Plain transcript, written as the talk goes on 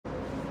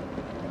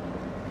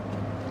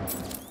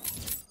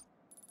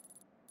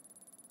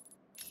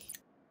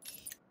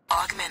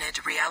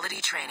Augmented reality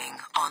training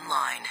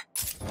online.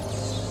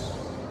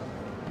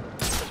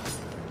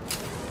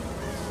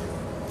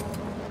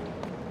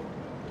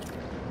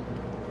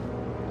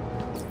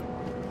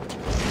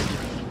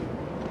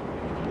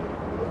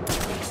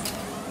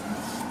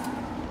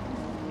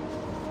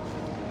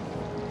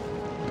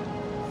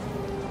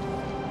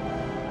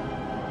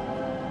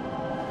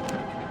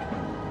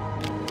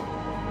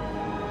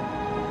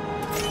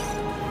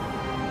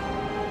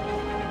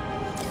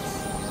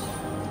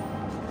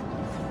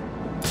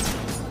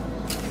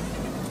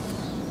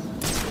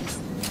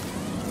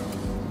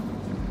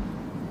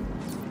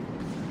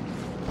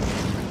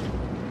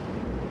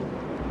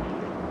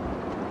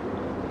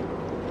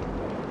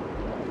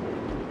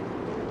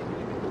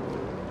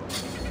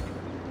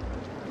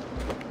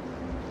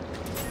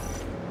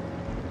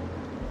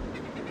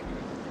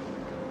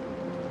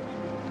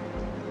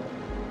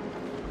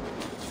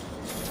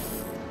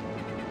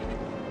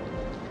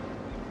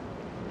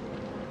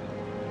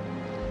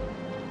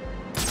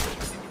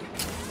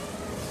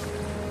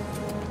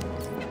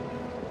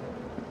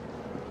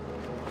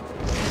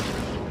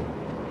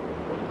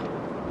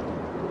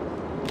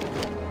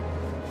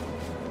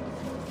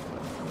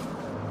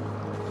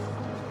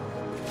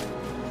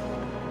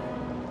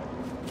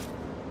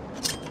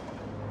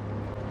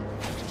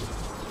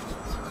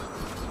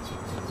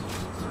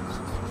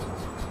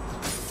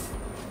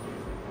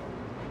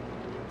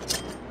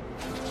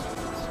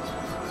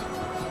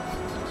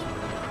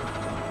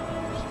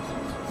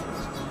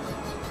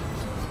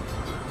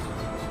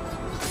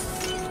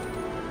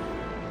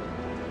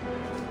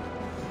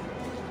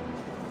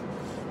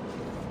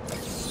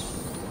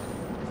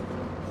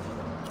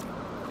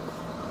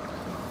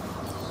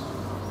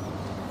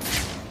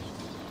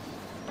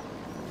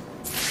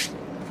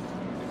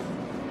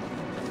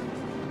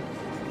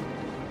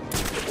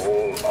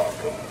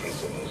 Arkham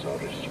prisoners are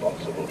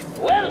responsible.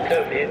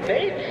 Welcome,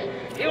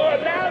 inmates. You are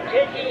now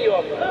taking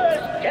your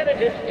first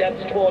tentative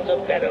steps towards a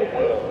better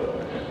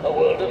world. A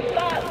world of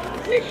fun,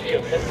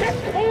 mischief, and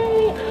best of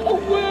all, a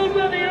world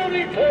where the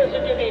only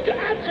person you need to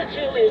answer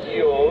to is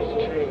yours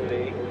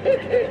truly.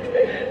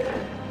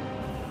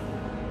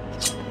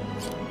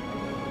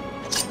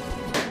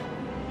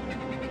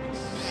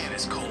 Man,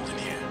 it's cold in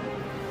here.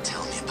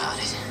 Tell me about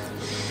it.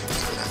 Do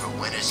you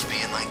remember winters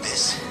being like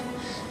this?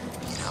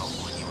 You know,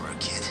 when you were a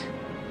kid?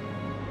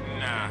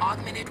 Nah.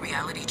 Augmented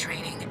reality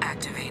training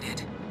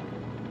activated.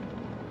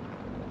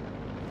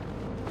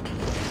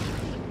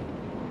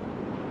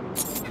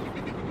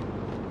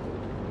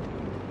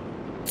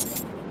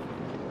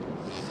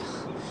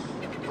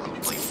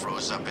 Probably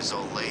froze up his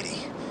old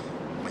lady.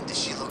 When did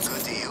she look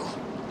good to you?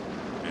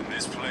 In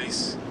this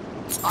place?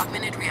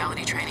 Augmented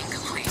reality training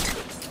complete.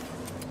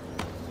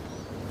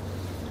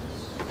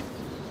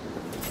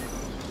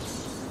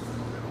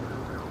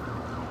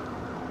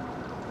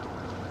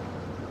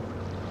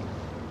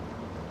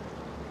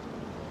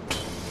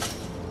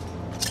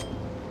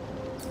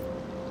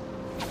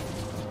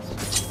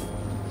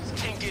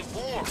 Can't get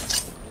warm.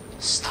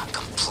 Stop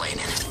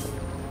complaining.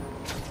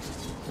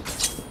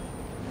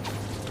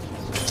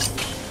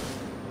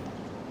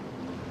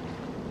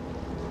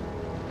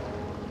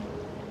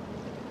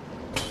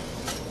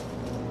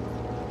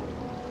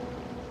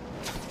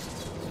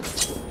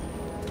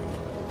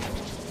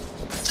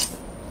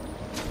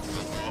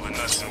 All the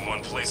nuts in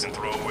one place and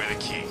throw away the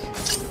key.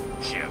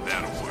 Yeah,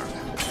 that'll work.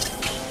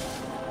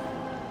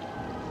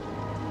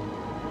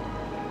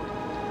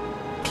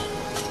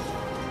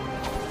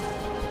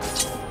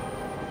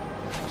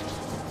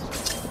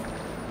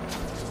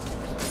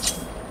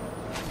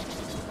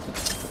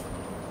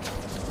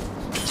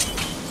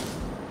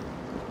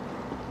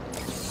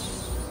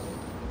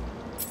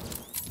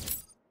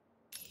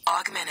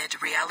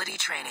 Augmented reality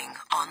training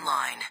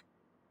online.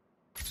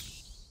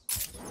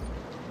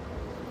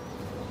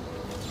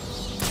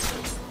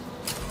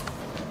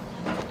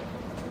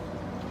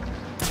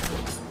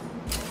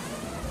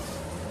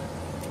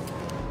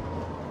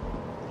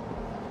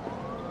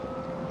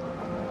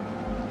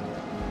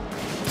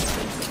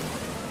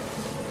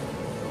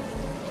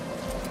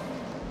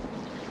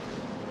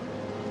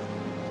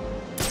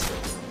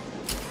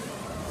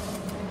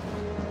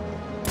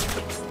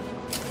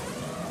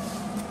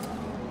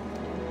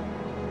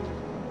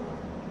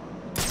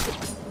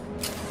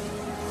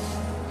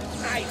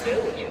 I know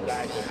what you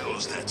guys are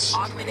How's thinking. that?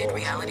 Augmented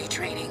reality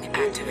training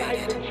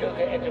activated. Is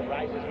Joker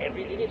Enterprises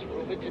everything it's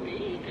rumored to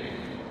be?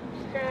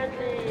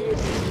 Sadly,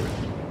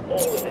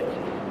 all of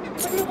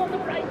it. But look on the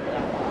bright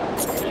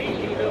side. At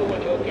least you know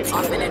what you're getting.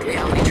 Augmented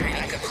reality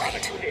training I can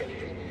promise complete. you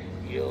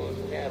this. You'll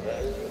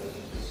never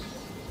lose.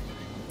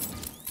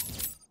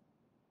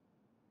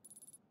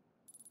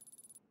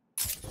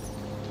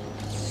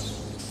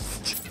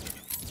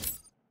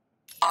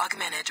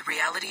 Augmented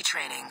reality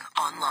training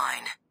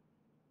online.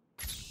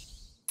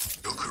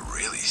 Joker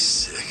really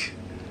sick?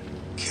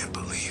 Can't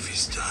believe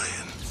he's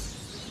dying.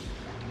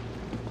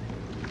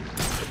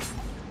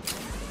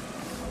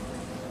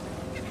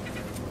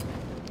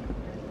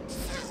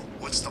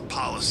 What's the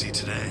policy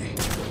today?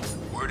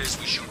 Word is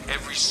we shoot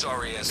every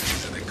sorry-ass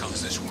loser that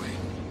comes this way.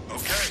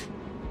 Okay.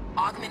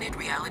 Augmented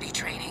reality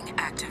training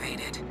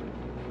activated.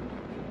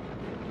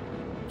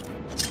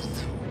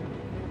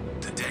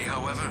 Today,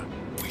 however,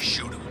 we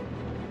shoot them.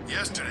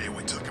 Yesterday,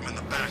 we took them in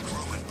the back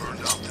room and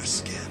burned off their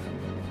skin.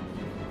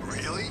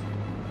 Really?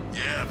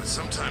 Yeah, but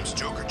sometimes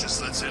Joker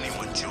just lets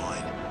anyone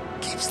join.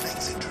 Keeps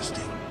things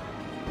interesting.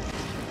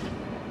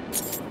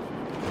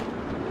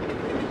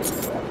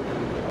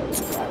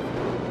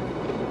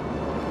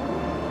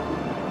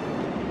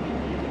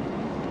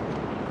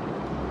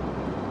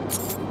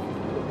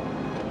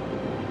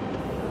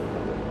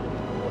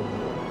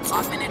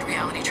 Augmented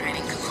reality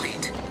training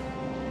complete.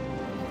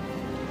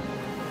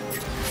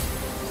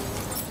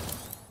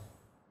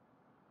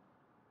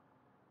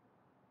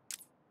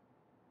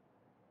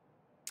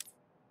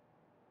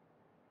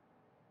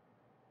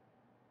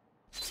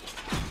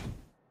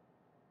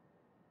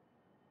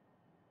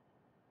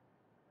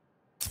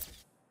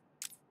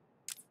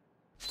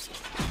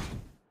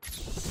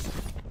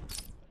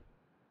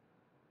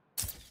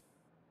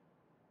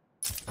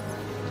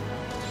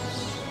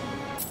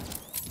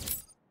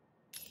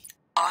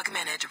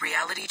 Augmented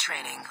reality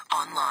training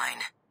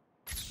online.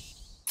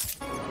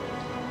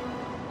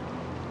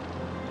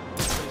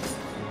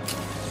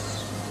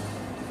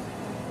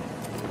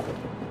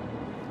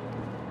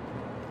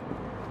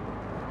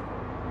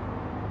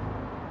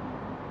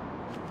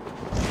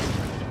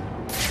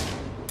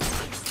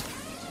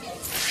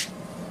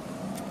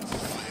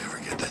 If I ever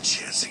get the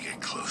chance to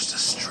get close to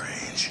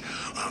Strange,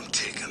 I'm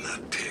taking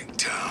that pig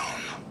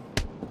down.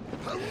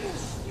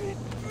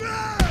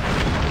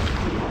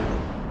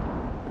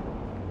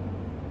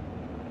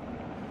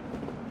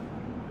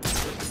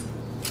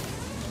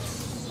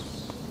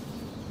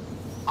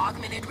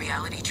 Augmented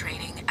reality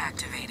training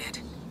activated.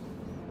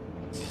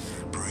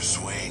 Bruce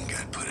Wayne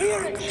got put in Here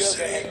in Arkham Joker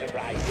City.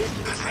 Enterprises,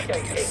 I'd I like to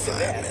don't get take the 5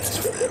 best. minutes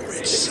with that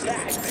rich son of a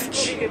In fact,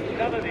 bitch. looking at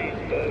some of these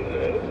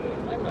photos,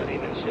 I'm not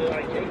even sure I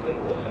take the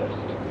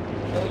worst.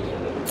 Those of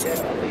them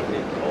definitely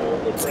missed all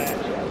the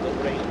branches of the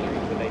brain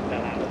tree when they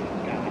fell out of the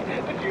sky.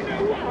 But you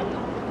know what?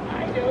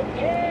 I don't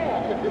care.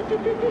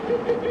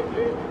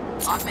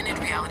 Augmented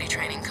reality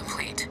training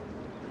complete.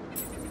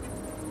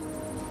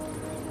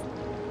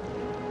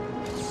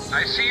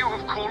 I see you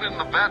have called in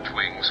the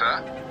Batwing,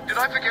 sir. Did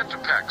I forget to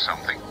pack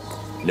something?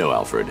 No,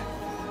 Alfred.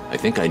 I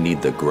think I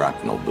need the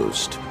grapnel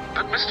boost.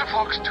 But Mr.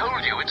 Fox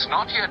told you it's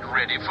not yet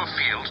ready for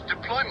field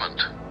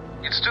deployment.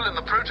 It's still in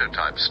the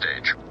prototype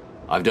stage.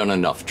 I've done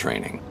enough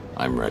training.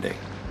 I'm ready.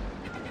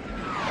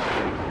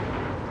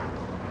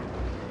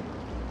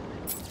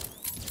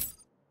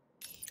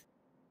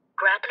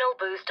 Grapnel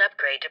boost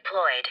upgrade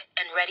deployed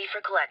and ready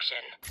for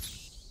collection.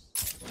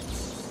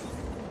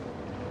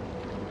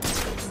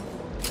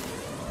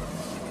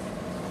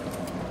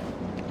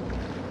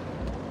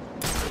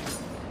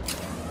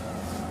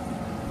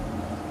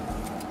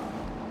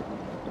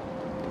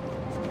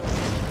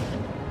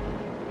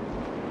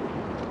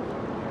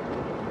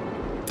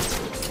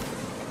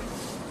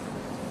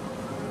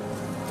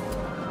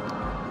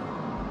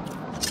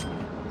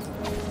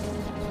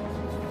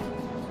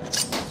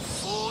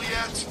 Full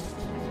yet?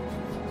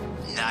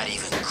 Not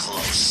even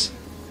close.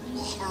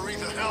 Well, hurry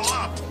the hell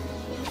up.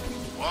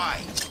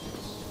 Why?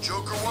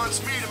 Joker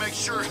wants me to make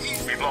sure he...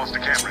 We've lost a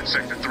camera in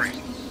Sector 3. Come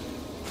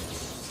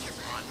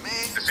on,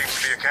 man. There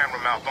seems to be a camera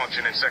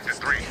malfunction in Sector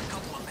 3. A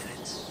couple of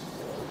minutes.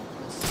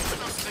 You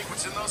don't think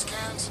what's in those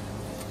cans?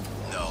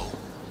 No.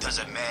 Does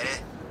it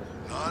matter?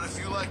 Not if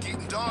you like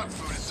eating dog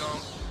food, it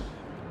don't.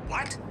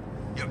 What?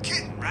 You're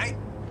kidding, right?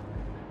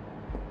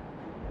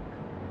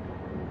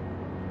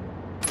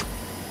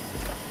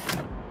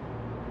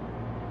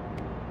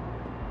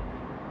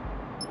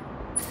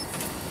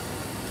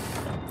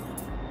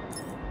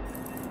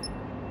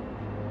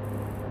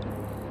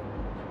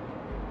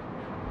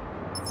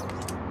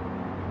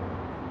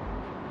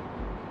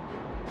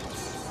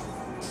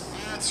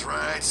 That's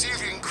right. See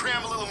if you can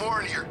cram a little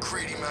more into your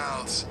greedy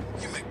mouths.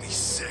 You make me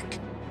sick.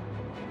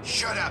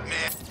 Shut up,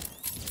 man.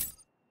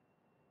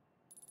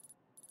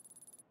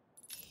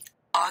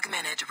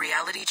 Augmented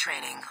reality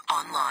training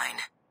online.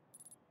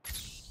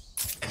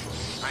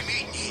 I'm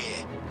eating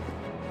here.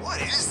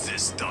 What is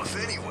this stuff,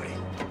 anyway?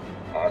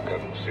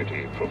 Arkham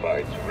City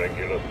provides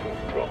regular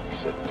food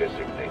drops at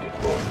designated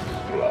points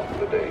throughout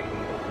the day.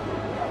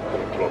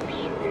 The drops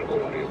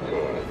will only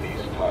occur at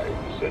these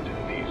times and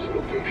in these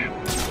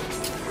locations.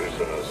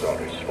 Prisoners are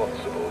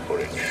responsible for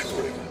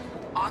ensuring.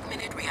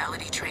 Augmented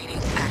reality training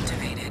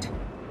activated.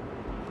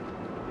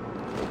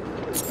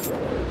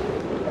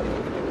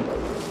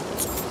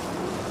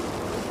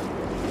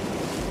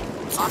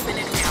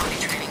 Augmented reality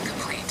training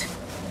complete.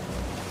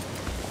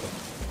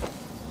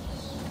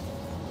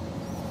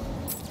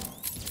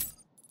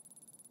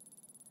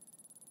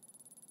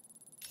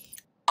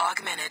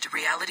 Augmented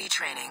reality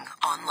training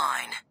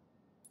online.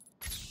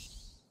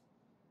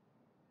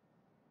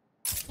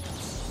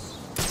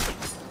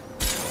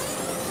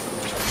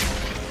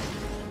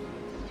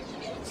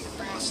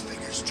 Boss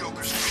figures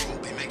Joker's crew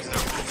will be making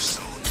their move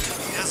soon.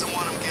 He doesn't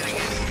want them getting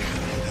anywhere.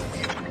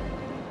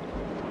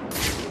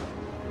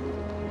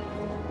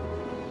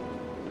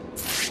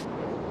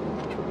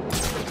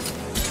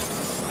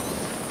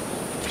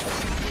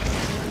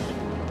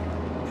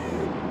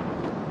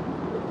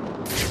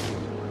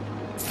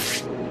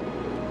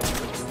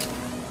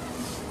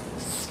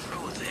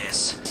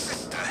 this.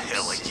 What the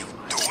hell are you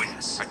doing?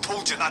 I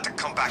told you not to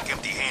come back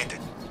empty-handed.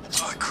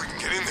 I couldn't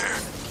get in there.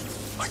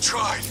 I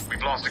tried.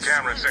 We've lost a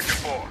camera in Sector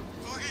 4.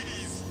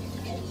 Please.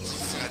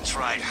 I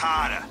tried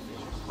harder.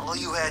 All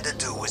you had to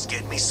do was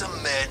get me some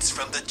meds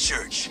from the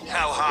church.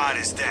 How hard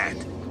is that?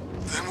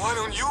 Then why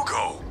don't you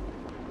go?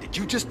 Did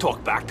you just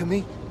talk back to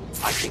me?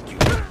 I think you...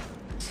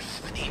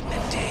 Been eating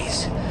in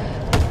days.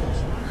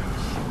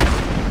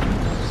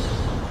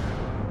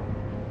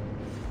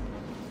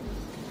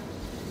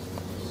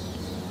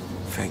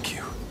 Thank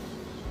you.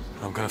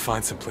 I'm gonna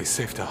find someplace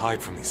safe to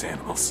hide from these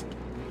animals.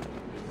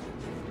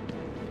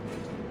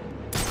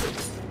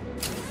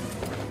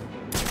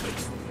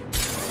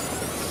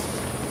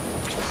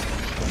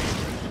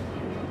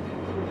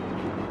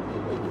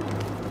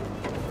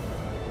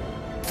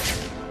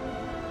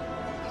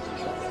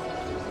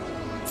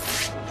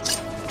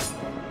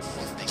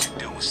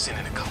 Send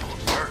in a couple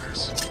of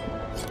burgers.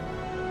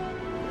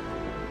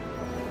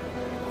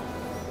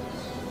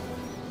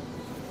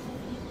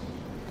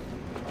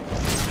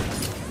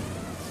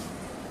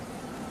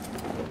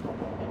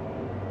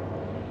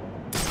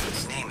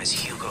 His name is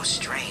Hugo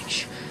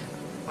Strange.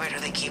 Where do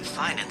they keep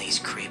finding these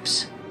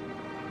creeps?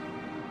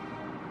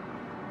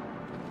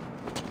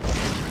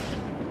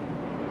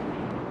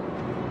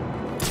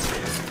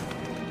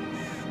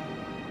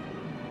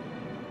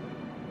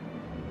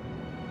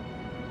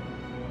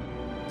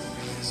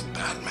 There's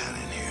Batman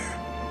in here.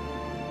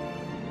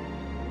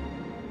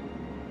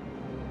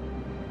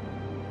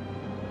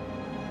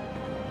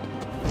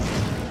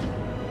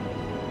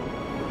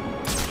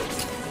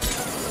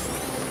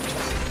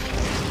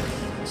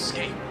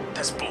 Escape?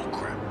 That's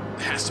bullcrap.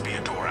 There has to be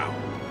a door out.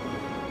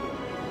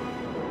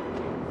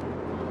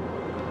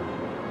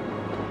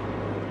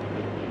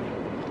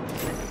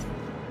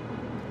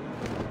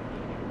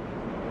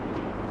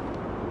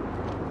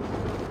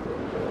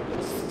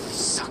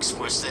 Sucks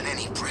worse than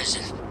any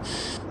prison.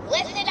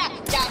 Listen up,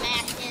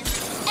 dumbasses,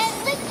 and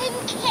listen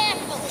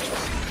carefully.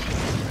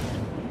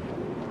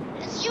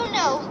 As you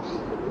know,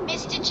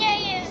 Mr. J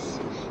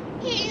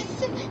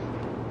he's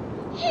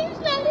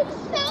not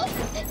himself,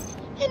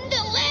 and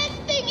the last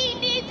thing he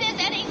needs is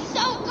any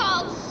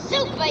so-called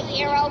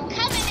superhero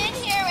coming in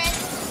here and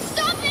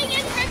stopping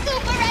his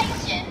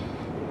recuperation.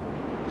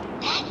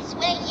 That's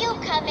where you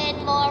come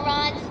in,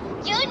 morons.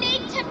 You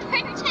need to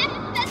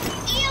protect the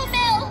steel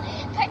mill.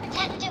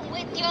 Protect it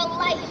with your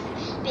life.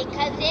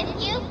 Because if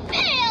you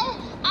fail,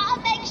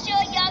 I'll make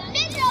sure your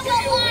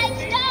miserable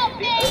lives don't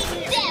be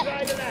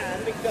zipped.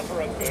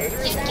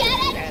 You get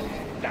it?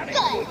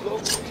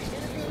 Good.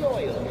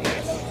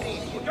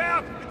 Look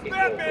out! It's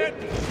Batman!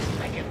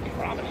 I can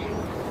promise you,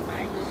 I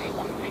will be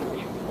watching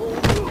you all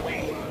the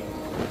way.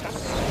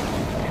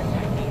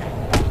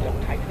 Some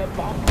tighten the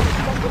bomb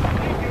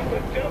behind you,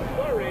 but don't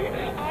worry.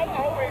 I'll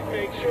always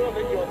make sure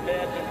that you're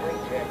there to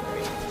protect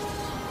me.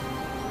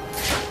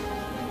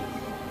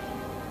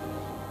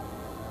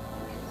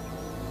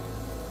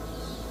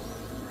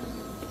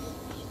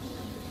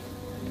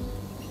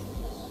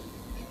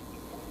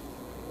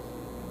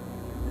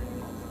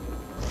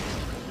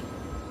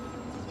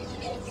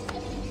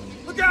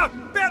 Look out!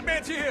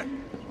 Batman's here!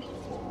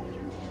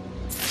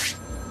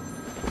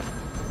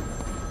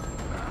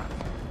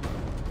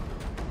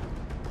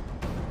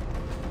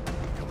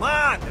 Come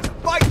on! There's a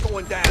fight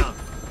going down!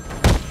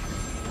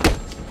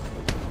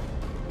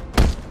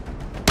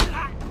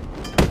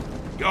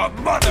 Your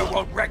mother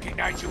won't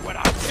recognize you when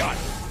I'm done!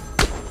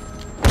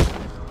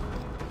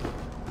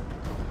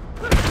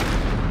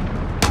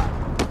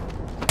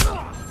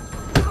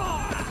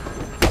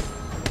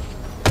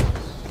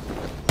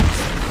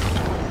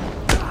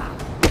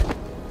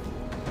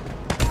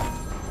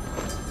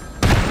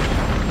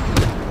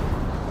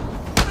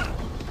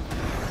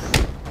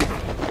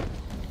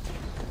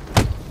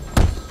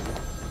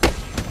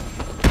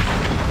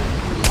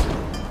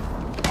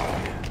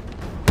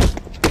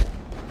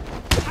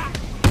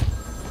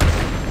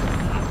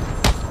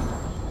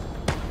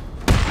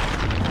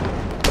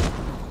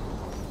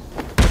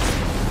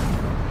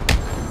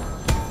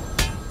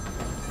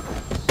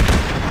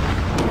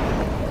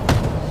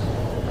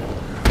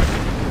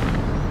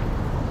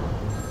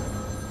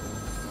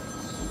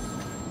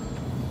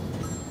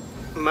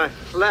 My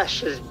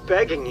flesh is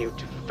begging you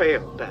to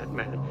fail,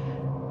 Batman.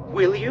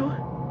 Will you?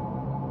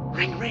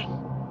 Ring, ring.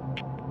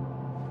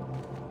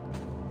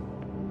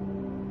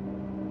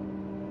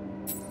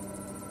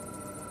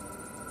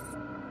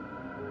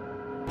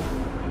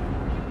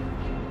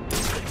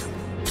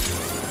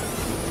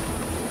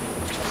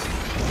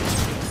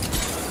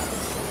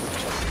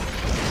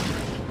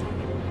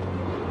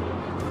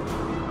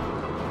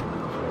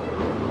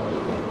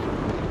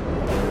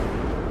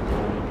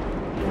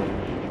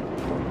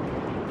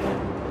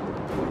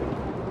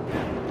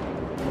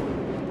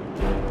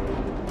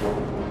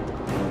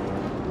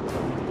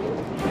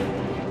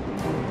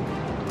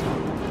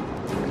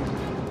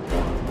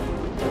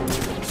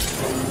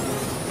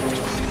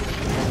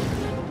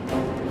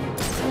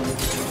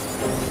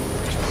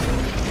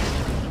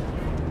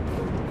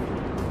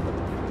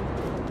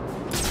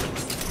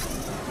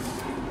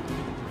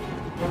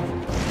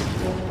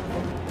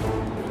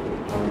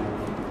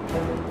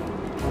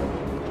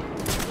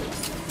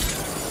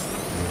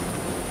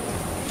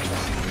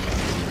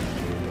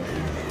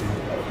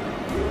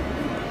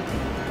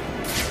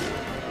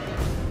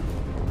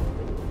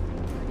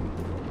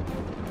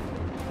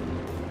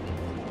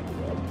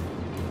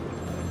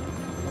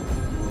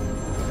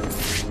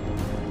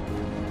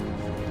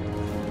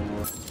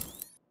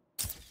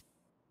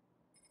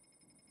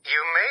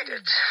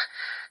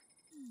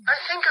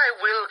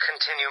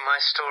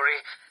 story,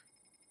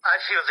 I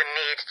feel the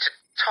need to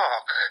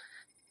talk,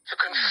 to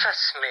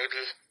confess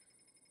maybe.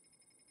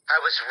 I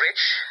was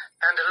rich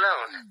and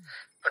alone,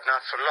 but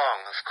not for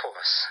long, of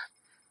course.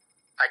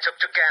 I took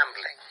to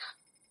gambling,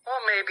 or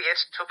maybe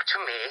it took to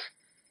me.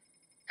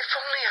 If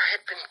only I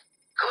had been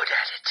good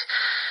at it.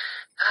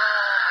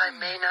 I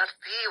may not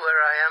be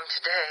where I am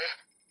today.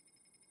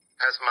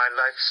 As my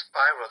life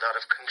spiraled out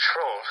of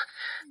control,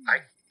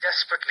 I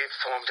desperately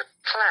formed a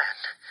plan.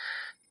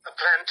 A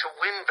plan to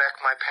win back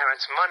my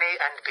parents' money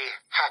and be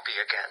happy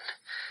again.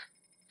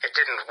 It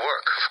didn't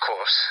work, of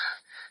course.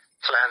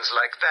 Plans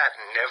like that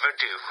never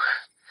do.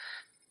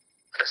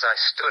 But as I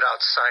stood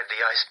outside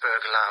the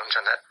Iceberg Lounge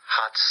on that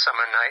hot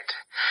summer night,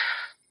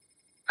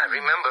 I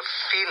remember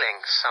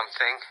feeling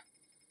something.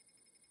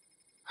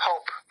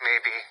 Hope,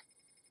 maybe.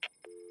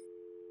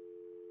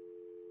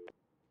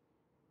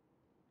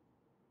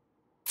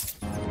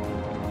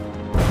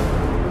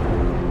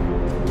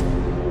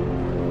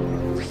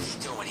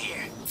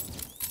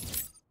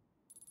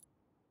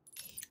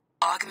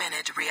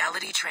 Augmented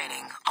reality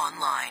training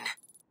online.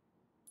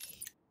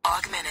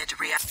 Augmented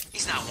reality.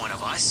 He's not one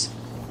of us,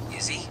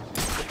 is he?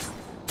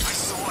 I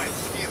saw him.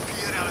 He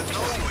appeared out of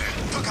nowhere.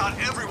 Took out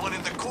everyone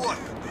in the court.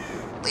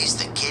 At least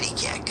the kitty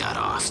cat got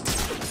off.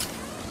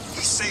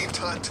 He saved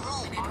her too.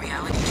 Augmented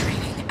reality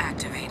training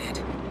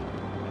activated.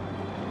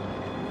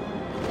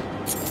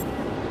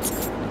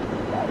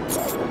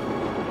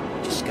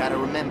 Just gotta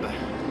remember,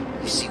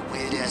 you see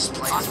weird-ass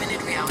planes.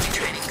 Augmented reality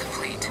training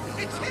complete.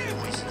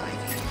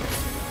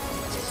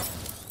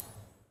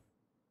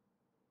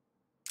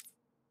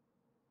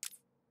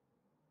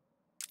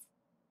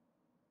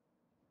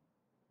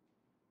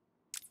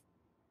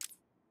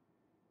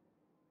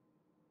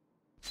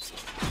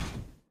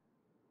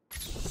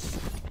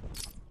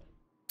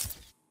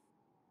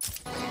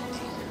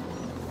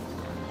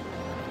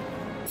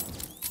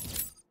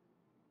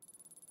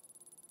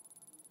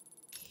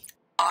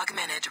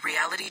 Augmented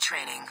reality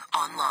training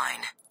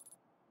online.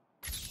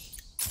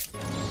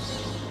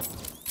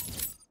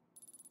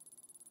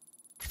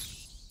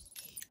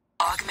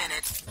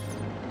 Augmented.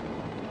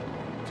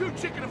 Too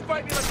chicken to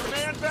fight me like a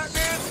man,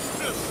 Batman?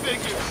 No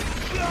figure.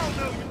 We all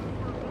know you.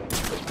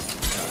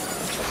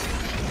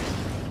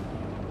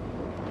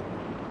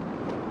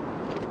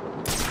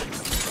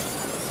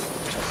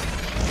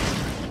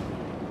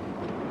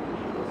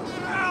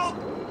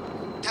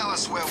 Tell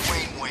us where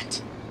Wayne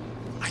went.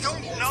 I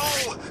don't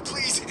know.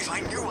 Please, if I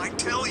knew, I'd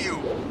tell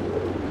you.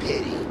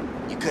 Pity.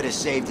 You could have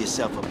saved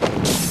yourself a...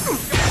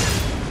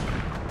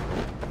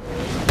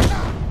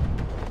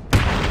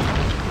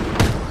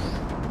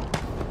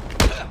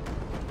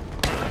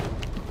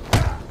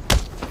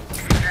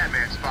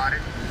 Batman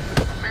spotted.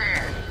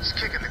 Man, he's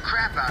kicking the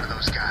crap out of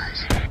those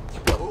guys.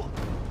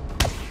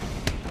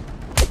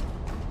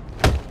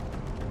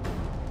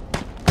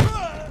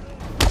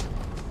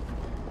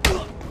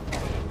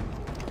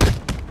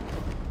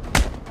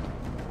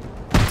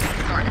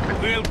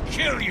 We'll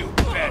kill you,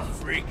 fat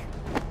freak.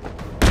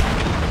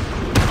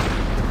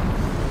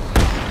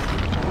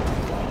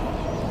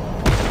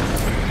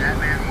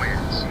 Batman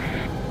wins.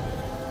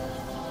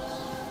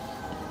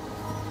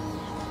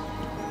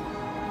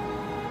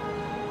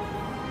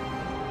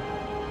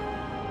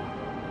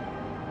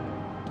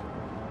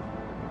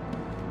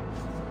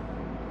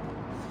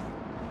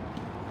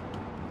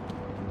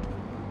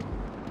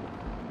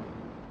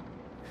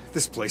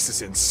 This place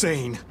is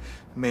insane.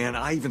 Man,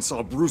 I even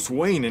saw Bruce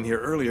Wayne in here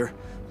earlier.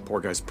 Poor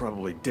guy's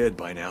probably dead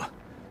by now.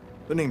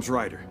 The name's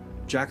Ryder.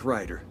 Jack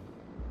Ryder.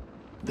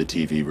 The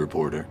TV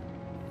reporter?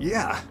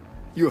 Yeah.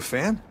 You a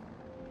fan?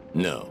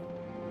 No.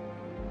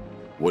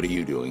 What are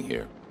you doing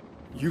here?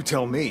 You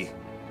tell me.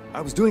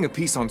 I was doing a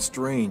piece on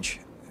Strange.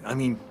 I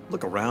mean,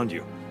 look around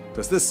you.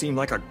 Does this seem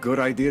like a good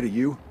idea to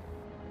you?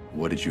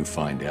 What did you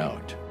find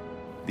out?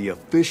 The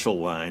official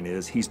line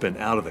is he's been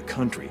out of the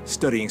country,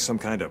 studying some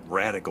kind of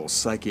radical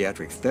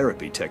psychiatric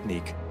therapy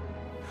technique.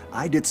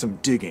 I did some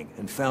digging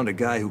and found a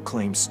guy who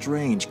claims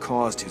Strange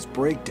caused his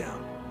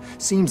breakdown.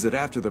 Seems that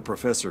after the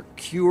professor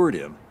cured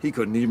him, he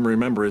couldn't even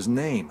remember his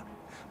name.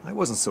 I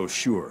wasn't so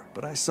sure,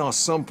 but I saw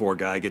some poor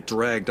guy get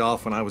dragged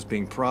off when I was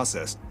being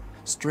processed.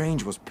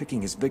 Strange was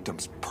picking his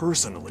victims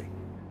personally.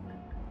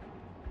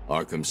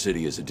 Arkham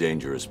City is a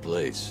dangerous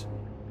place.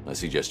 I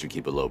suggest you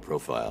keep a low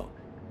profile.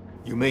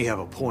 You may have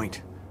a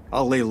point.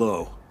 I'll lay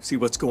low, see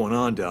what's going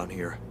on down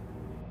here.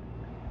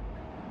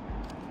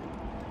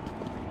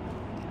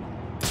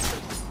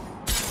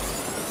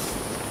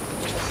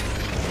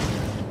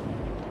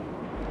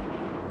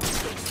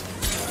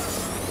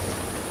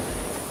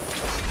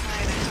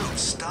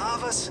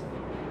 Starve us?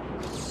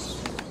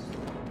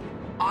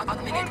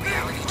 Augmented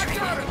reality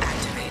training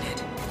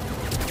activated.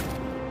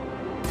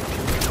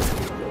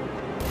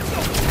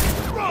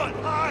 Run!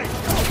 Hide!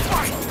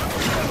 Fight!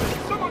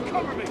 Someone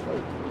cover me!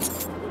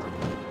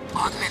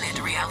 Augmented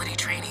reality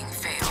training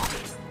failed.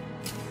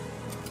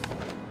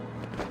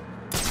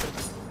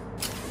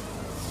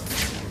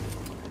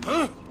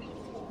 Huh?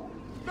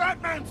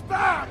 Batman's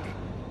back!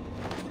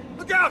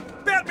 Look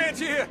out! Batman's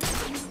here!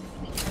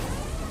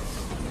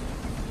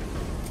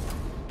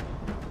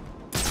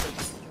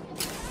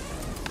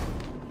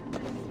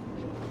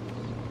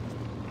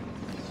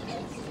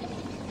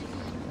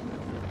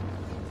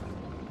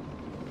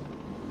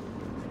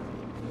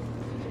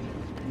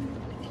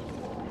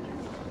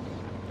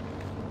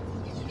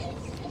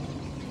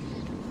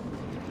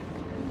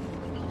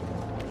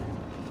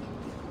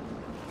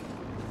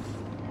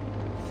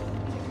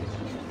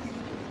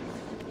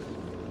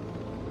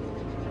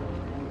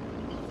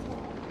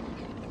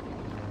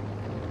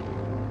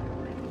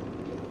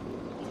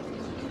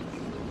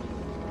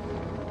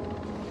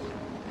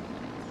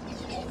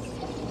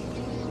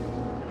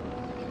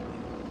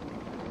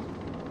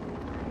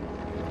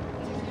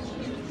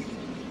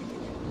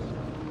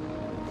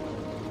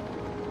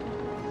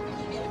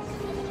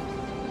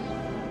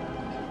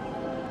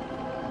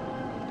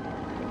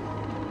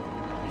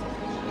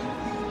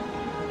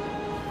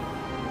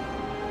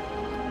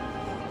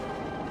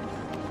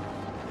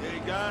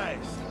 guys,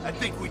 I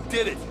think we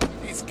did it.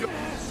 He's go-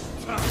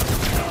 I've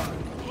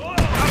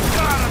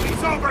got him!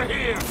 He's over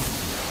here!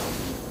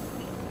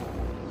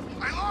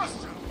 I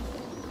lost him!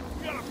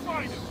 We gotta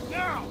find him,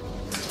 now!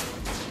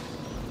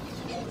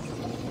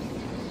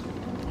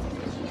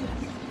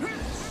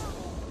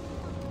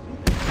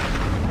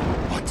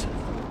 What?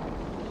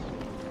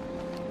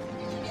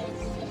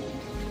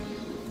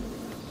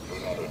 Do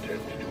not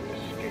attempt to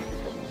escape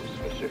from this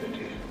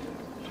facility.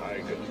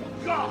 Tiger.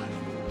 God!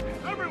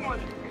 Everyone,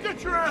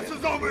 get your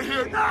asses over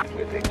here now!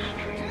 With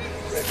extreme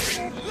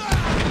refuge.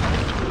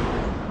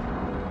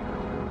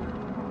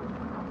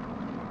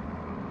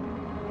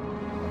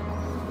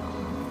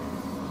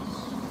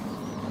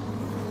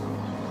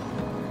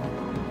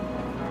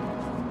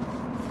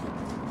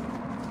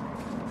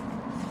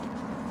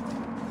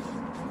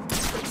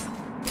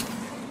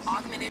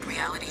 Augmented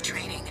reality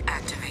training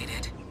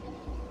activated.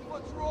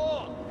 What's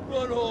wrong?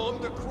 Run home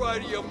to cry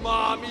to your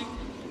mommy?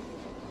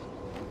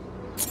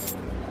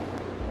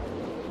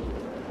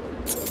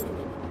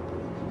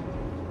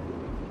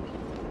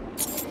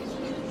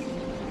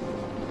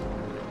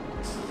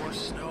 More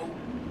snow.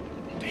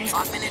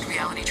 Augmented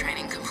reality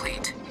training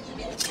complete.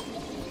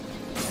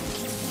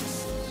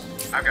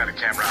 I've got a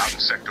camera out in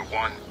Sector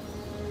 1.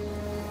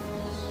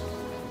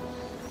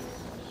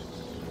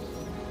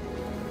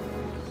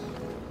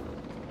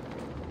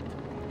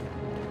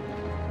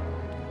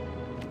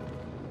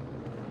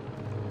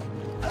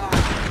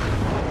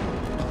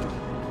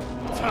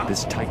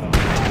 This Titan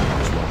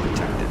container is well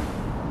protected.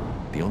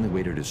 The only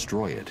way to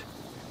destroy it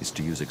is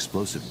to use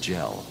explosive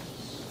gel.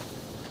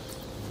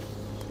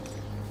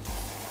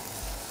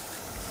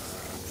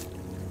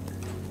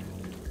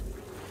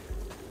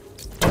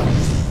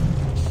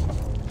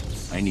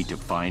 I need to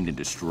find and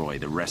destroy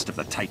the rest of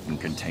the Titan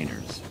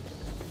containers.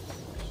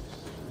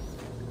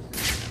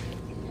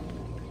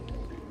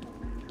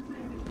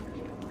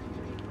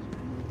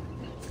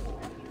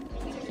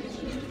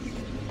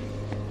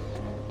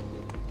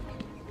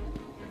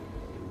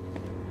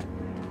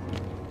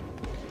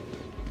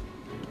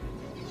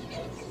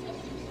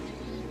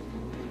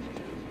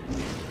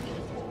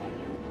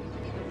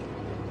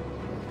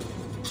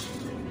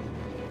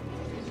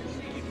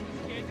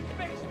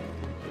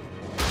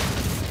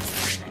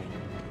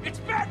 It's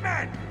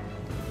Batman!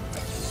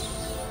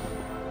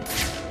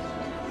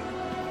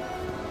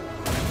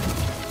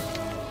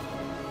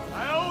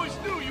 I always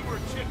knew you were a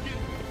chicken!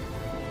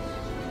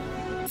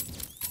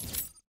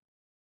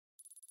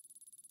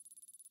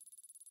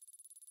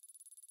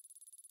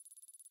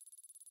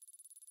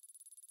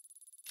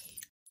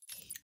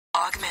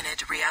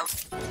 Augmented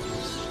reality.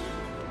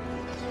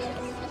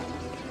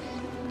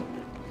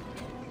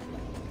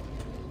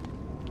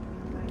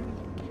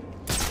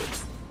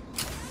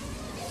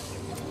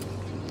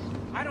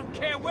 I don't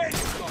care where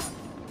you've gone.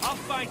 I'll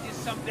find you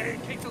someday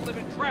and kick the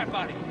living crap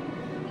out of you.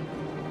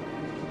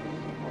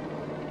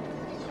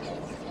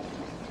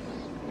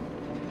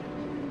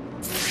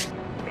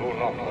 No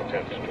longer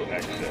attempt to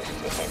access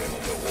the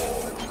perimeter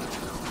wall.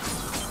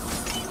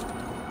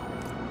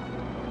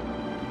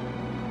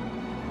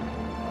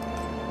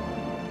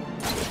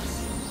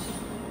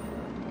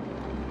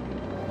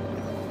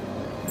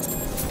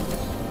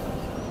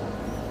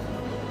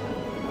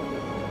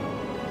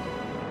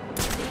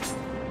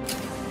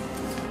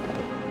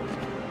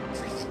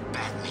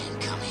 Batman,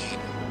 come here.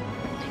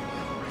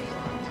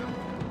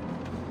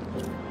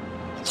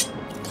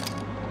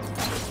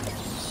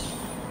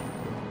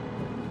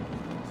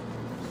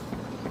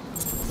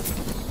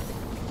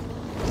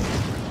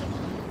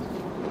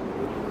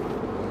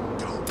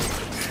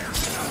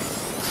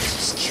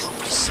 Just kill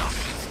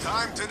myself.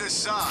 Time to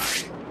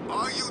decide.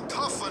 Are you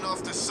tough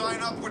enough to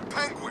sign up with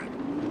Penguin?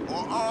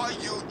 Or are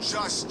you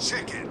just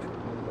chicken?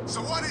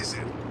 So what is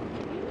it?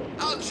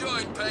 I'll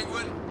join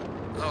Penguin.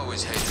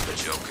 Always hated the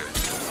Joker.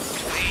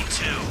 Me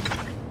too.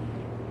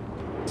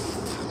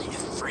 Funny to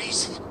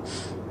freeze.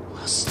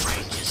 While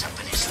Strange is up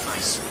in his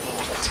nice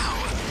wall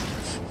tower.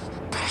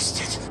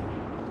 Bastard.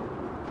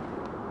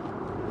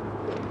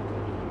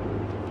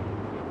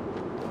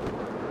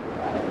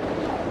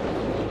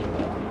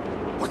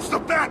 What's the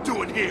Bat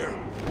doing here?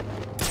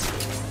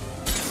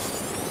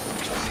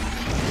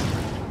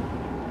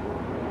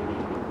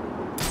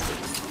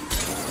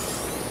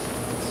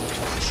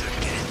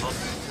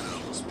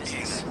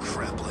 Pigs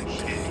crap like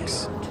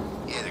pigs.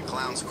 Yeah, the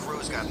clown's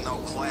crew's got no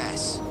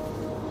class.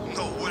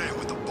 No way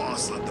would the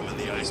boss let them in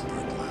the iceberg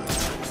lounge.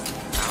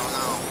 I don't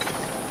know.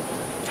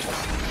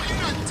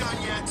 You're not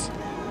done yet.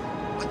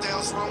 What the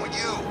hell's wrong with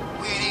you?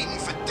 We ain't eaten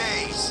for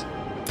days.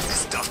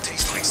 This stuff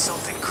tastes like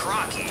something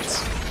Croc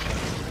eats.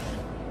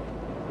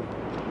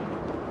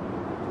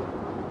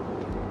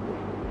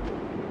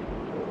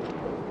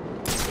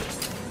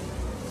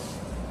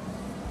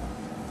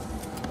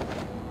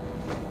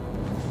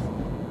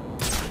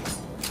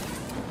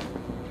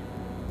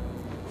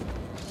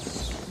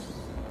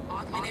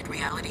 Augmented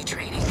reality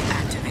training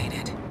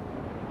activated.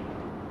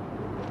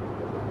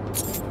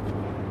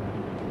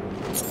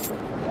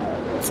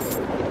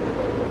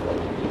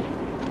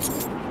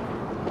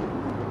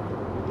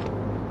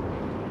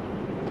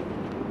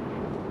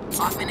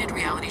 Augmented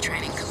reality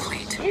training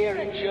complete. Here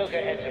at Joker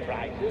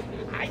Enterprises,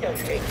 I don't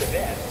take the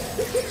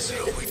best.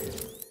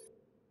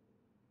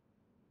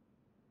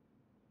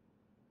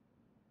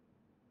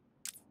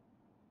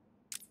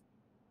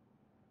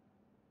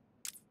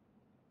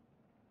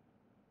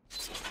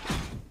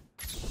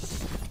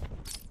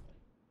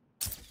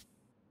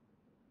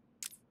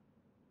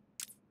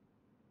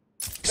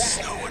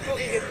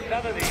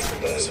 Some of these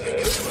burgers,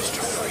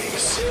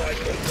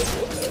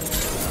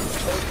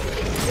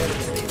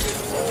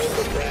 all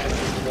the brands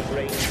and the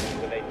brains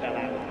when they fell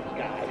out of the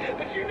sky.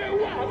 But you know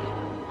what?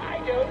 I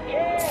don't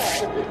care.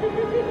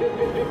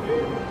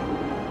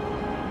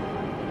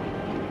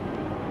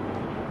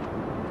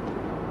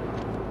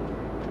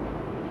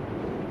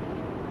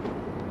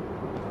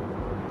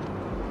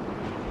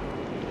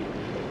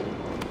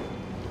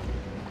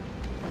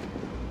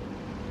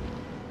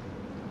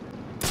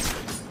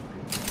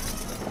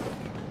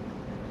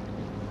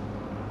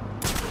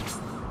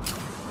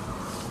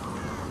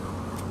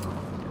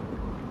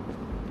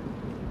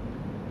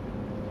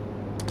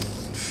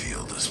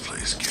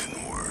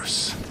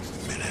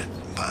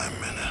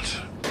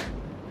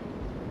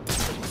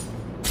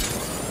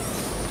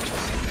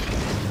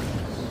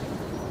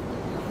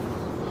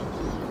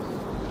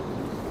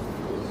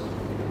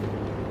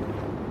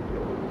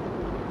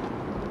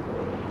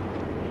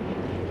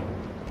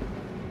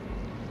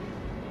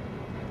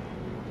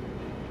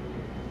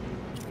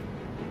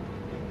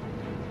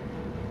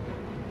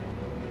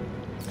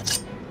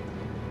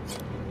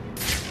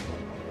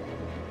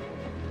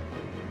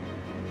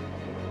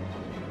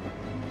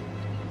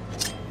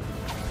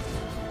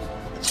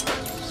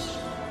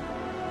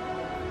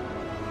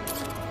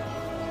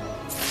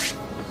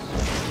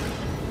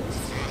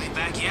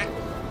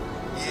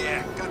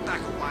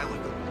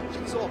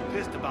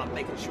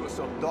 Making sure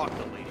some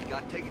doctor lady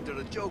got taken to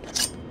the Joker.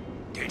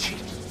 Did she?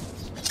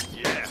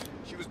 Yeah,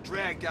 she was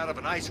dragged out of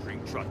an ice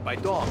cream truck by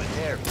Dom and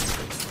Harry.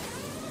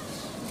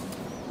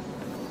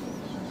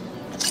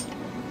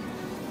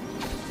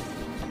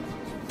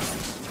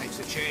 Thanks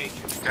a change.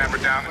 Camera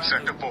down in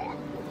Sector 4.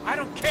 I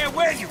don't care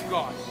where you've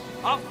gone.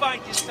 I'll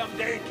find you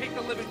someday and kick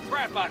the living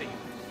crap out of you.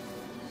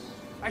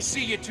 I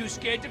see you're too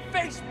scared to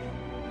face me.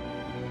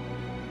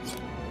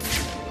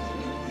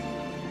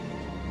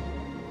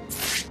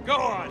 Go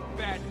on,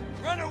 Bat.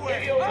 Run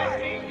away!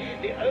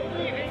 The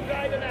only thing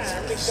driving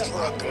hand except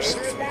for a burger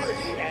and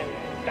vanity and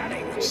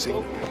stunning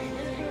football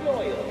is your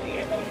loyalty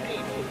and those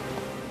people.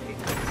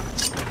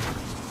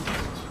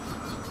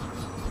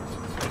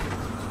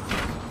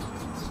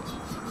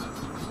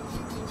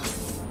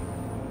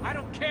 I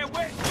don't care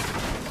where...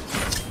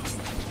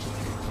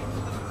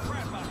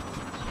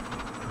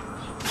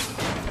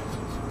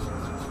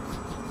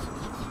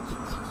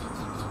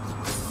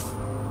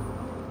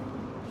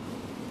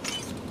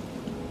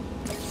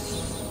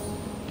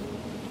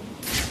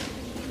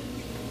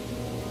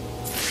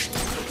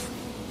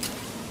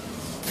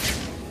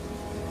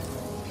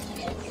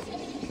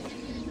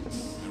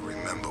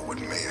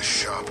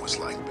 Was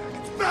like back.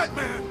 It's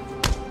Batman!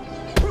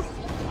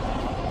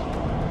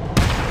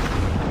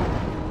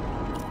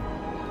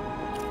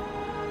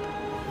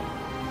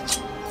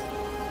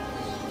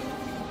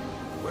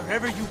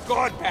 Wherever you've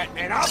gone,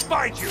 Batman, I'll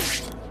find you!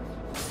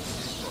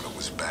 Thought it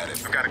was bad.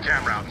 I've got a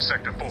camera out in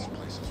Sector 4.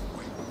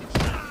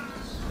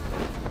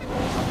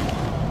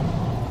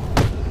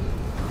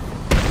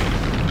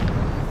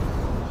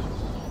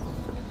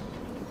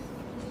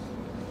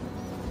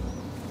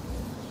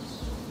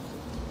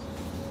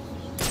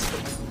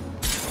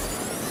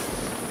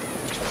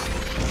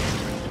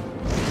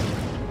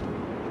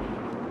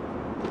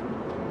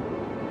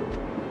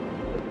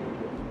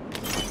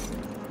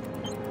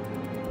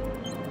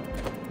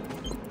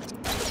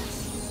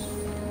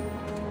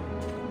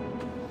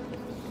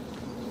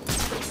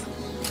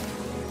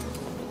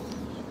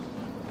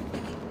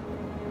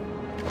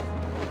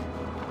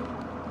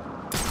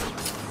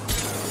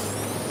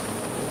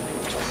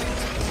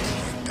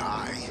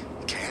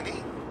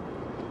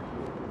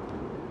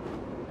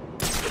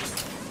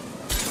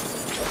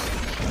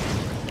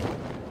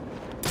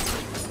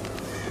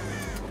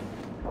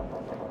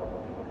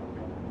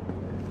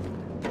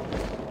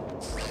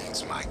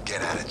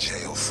 Get out of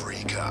jail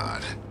free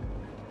card.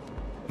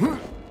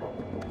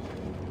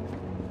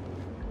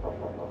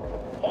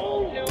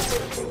 All new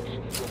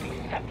recruits will be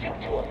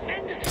subject to a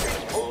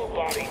mandatory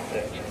full-body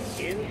search,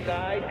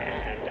 inside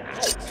and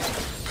out.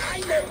 I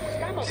know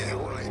some of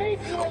you may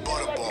feel a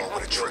butterball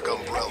with a trick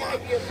umbrella.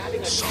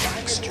 Some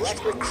excuse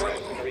for a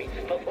criminal.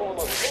 Perform a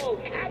full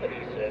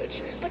cavity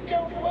search, but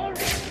don't worry.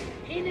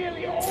 He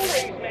nearly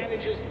always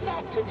manages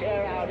not to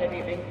tear out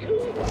anything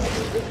too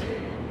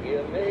violent.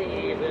 You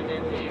may even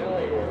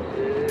enjoy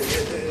it.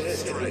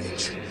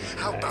 Strange.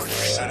 How about you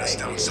set us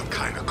down some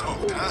kind of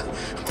code, huh?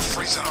 We're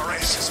freezing our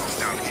asses off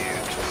down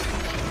here.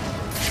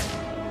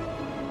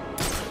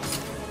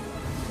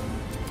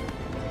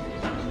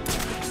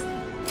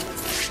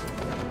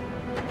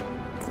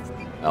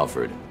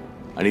 Alfred,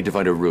 I need to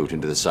find a route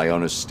into the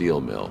Sionis steel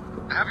mill.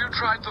 Have you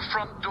tried the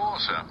front door,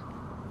 sir?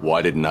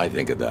 Why didn't I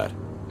think of that?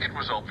 It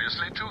was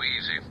obviously too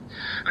easy.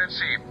 Let's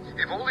see,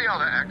 if all the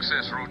other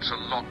access routes are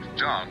locked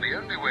down, the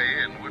only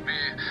way in would be...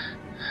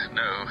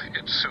 No,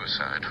 it's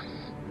suicide.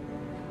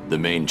 The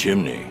main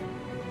chimney.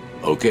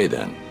 Okay,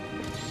 then.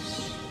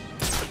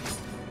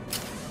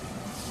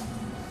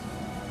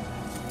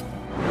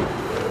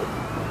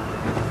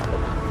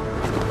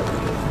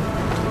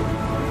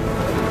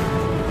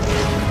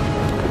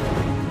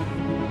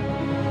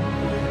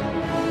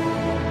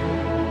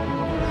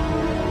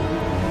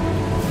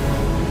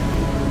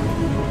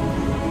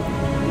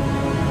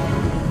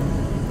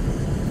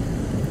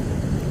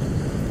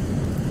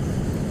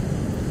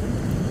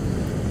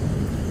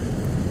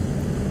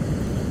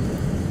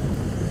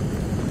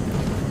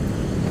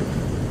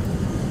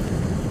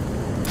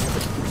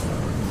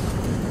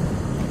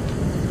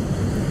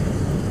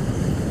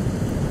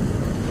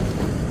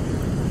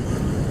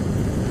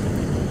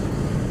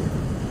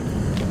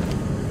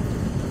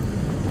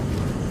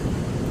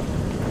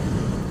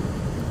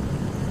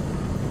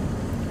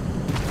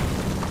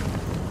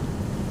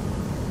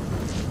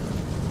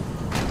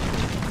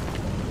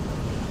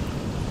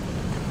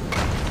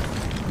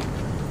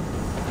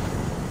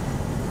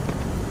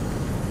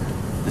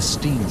 The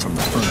steam from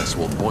the furnace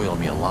will boil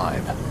me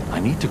alive.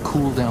 I need to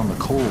cool down the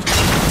cold.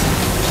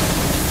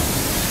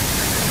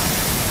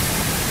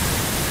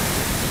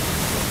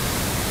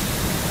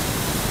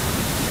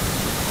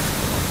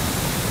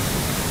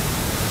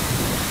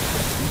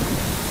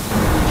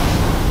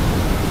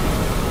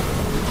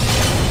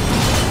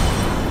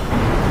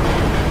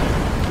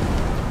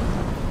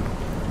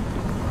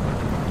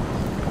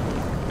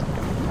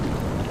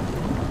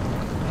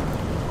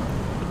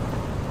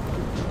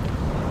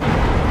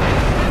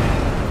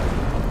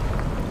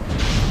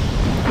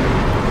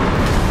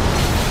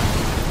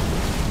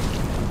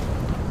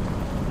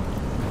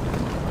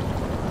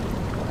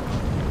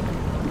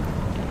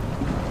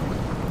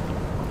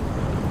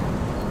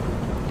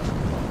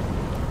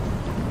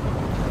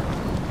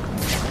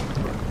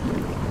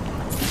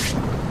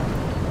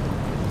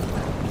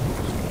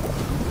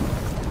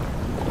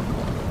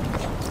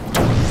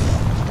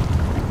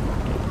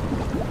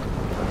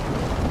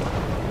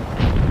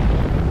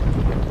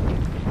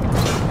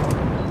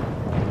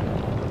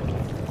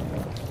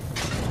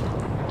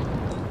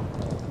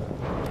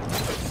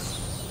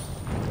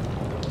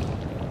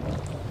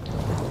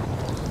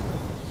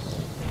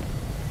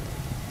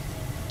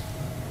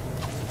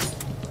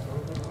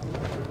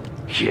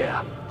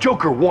 Yeah,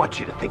 Joker wants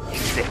you to think you're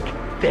sick.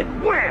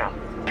 Then wham!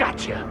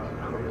 Gotcha!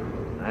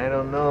 I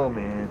don't know,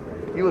 man.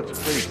 He looks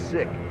pretty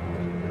sick.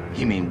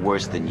 You mean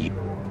worse than you?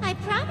 I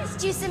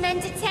promised you some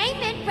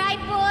entertainment, right,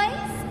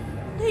 boys?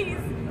 Please,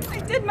 I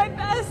did my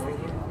best.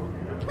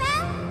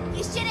 Well,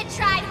 you should have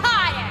tried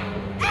harder.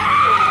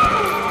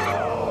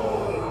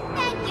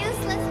 That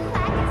useless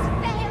quack has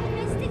failed,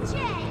 Mr. J.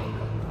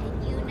 And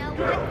you know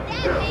what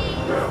that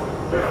means.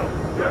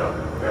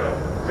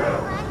 So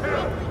I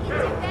think we can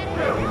do better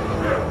than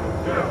that.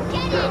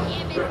 Get in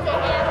here, Mr.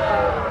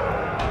 Hammer.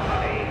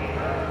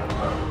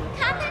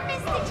 Come in,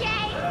 Mr. J.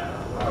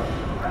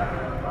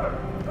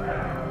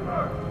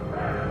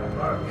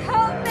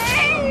 Help me!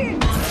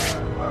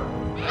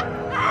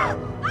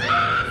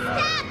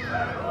 Stop!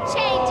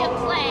 Change of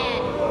plan.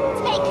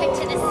 Take her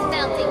to the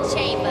smelting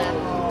chamber.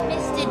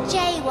 Mr. J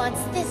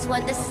wants this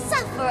one to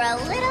suffer a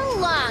little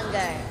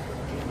longer.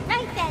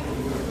 Right then.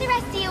 The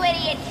rest of you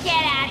idiots,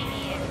 get out of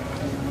here.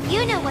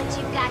 You know what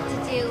you've got to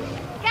do.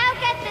 Go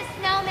get the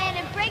snowman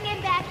and bring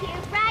him back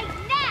here right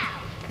now.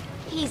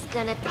 He's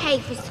gonna pay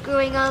for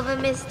screwing over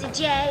Mr.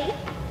 J.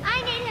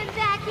 I need him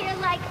back here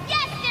like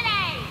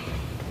yesterday!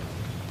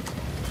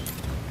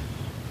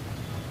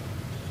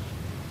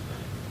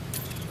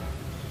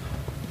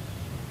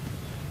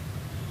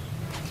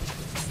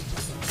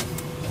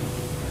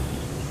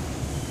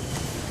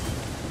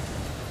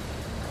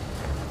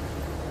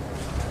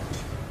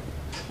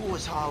 Who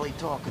was Harley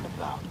talking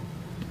about?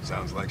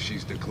 Sounds like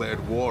she's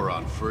declared war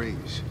on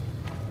Freeze.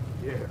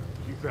 Yeah,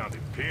 you sounded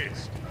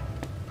pissed.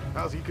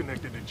 How's he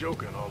connected to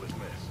Joker and all this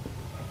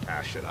mess?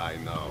 How should I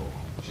know?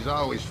 She's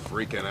always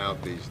freaking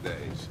out these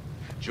days.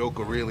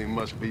 Joker really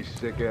must be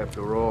sick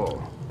after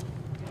all.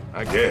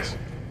 I guess.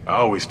 I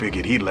always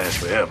figured he'd last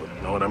forever,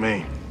 know what I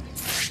mean?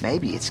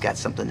 Maybe it's got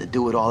something to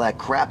do with all that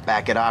crap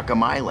back at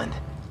Arkham Island.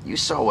 You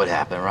saw what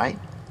happened, right?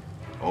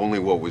 Only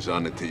what was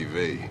on the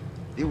TV.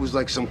 He was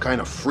like some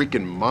kind of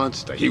freaking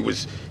monster. He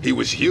was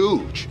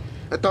huge.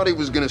 I thought he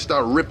was gonna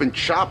start ripping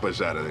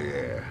choppers out of the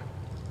air.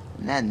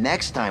 And then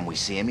next time we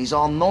see him, he's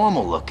all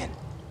normal looking.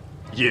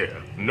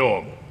 Yeah,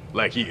 normal.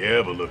 Like he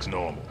ever looks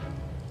normal.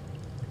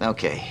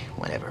 Okay,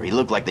 whatever. He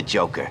looked like the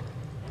Joker.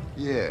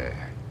 Yeah,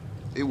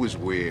 it was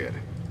weird.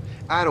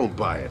 I don't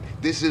buy it.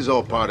 This is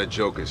all part of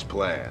Joker's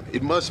plan.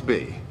 It must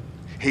be.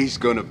 He's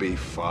gonna be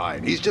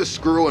fine. He's just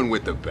screwing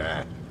with the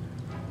bat.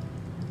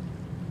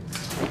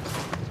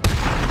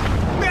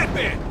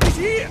 Batman! He's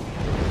here!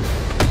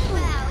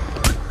 Well,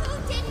 who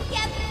didn't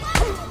get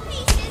blown to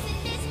pieces in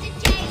Mr.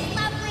 J's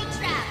lovely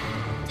trap?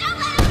 Don't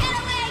let him get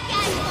away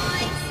again,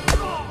 boys!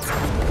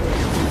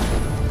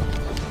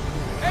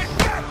 Hey,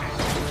 Batman!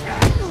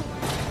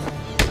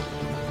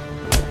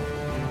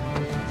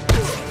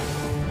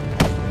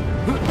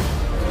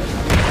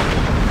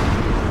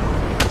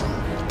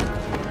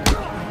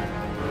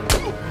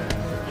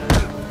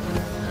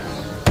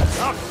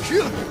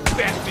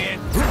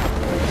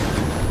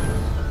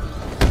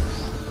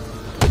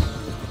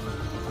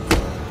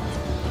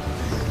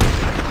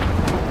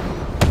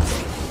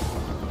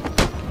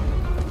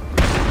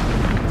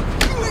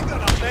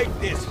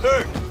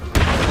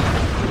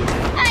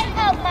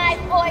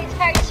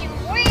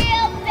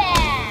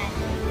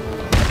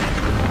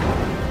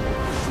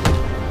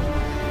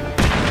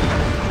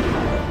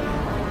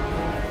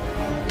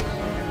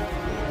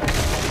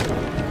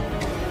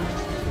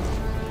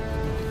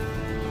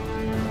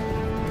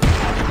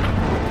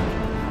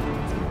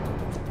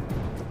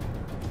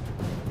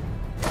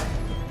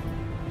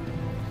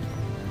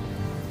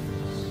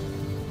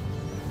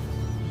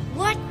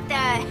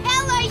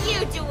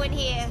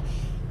 here.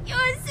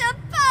 You're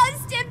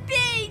supposed to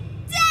be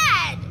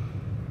dead!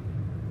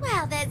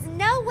 Well, there's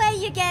no way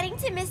you're getting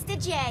to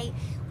Mr. J.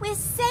 We're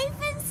safe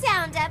and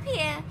sound up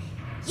here.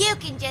 You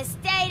can just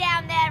stay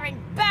down there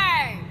and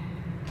burn!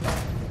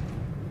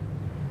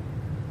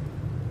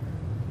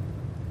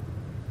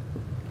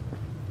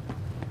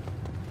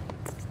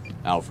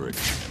 Alfred,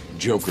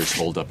 Joker's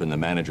holed up in the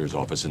manager's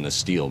office in the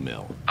steel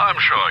mill. I'm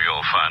sure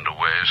you'll find a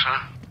way,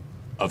 sir.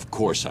 Of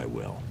course I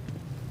will.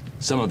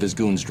 Some of his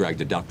goons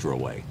dragged a doctor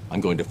away.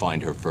 I'm going to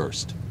find her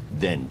first,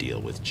 then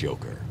deal with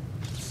Joker.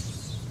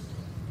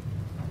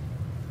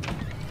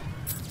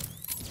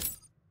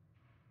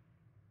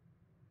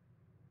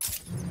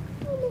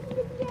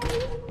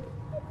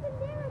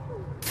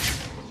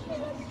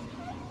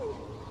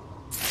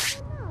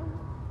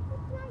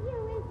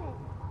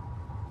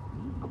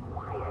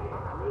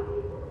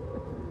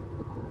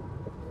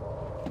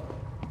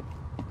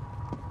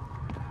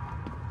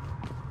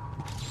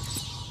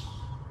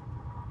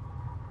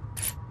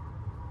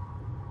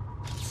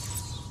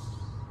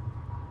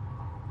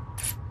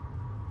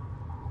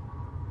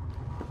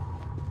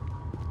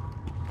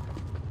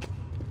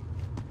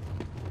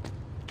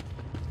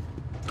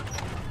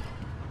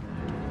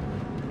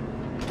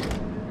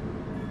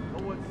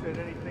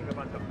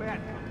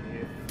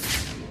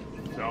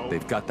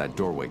 They've got that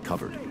doorway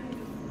covered.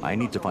 I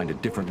need to find a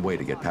different way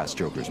to get past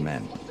Joker's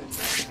men.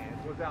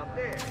 Was out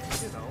there,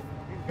 you know,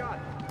 you got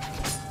it.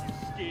 You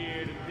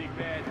scared of Big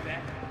Bad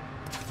Zach?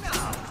 No,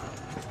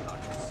 not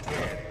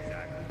scared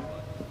exactly,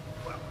 but,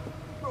 well,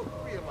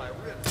 broke 3 of my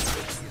ribs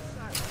in the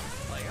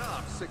asylum, my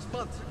arm 6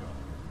 months ago.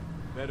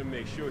 Better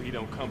make sure he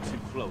don't come too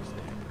close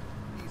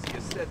then.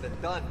 Easier said than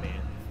done,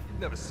 man.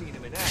 You've never seen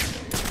him in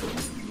action.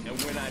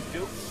 And when I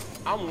do,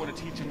 I'm gonna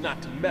teach him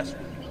not to mess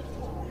with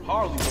you.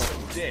 Harley wants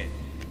him dead.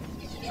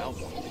 I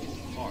want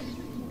Harley.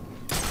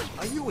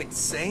 Are you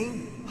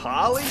insane?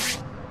 Harley?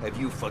 Have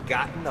you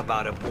forgotten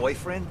about a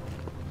boyfriend?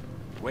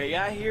 Way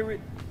I hear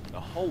it, the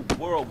whole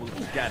world will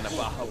have forgotten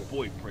about her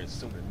boyfriend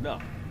soon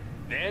enough.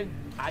 Then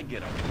I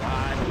get a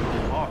ride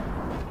with Harley.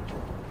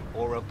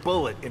 Or a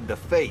bullet in the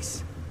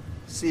face.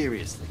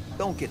 Seriously,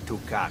 don't get too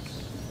cocky.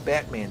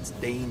 Batman's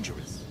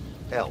dangerous.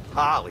 Hell,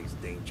 Harley's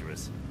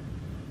dangerous.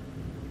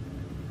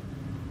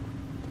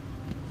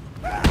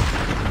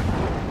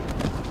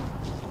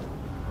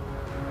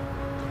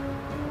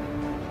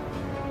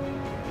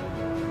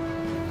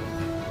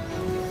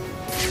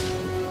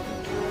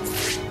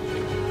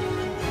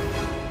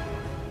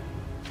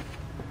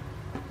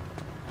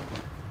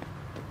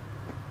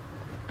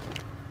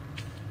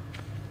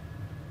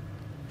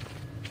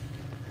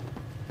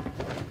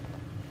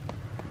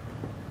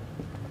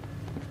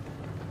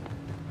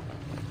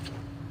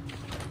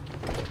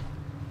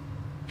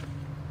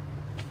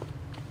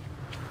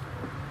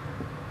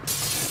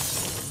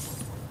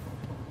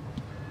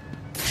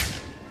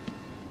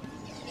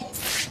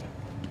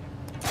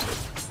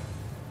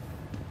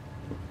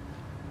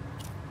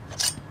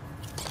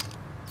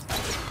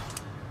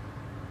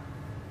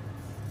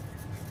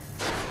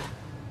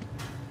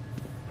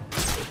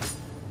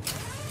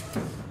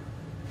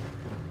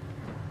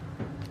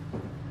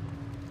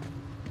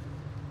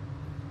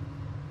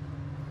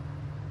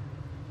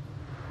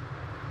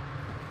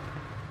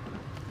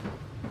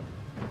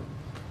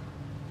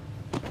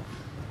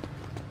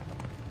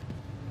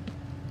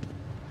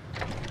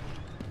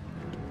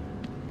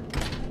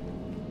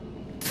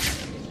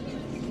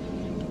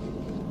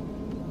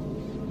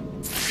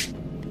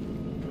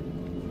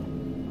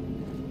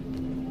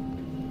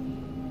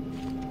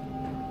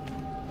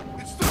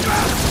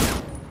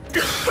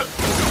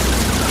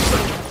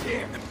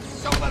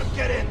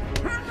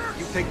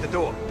 Take the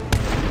door.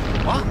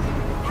 What?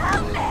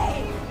 Help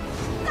me!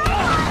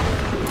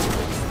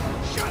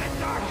 Shut it,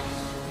 Doc!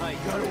 I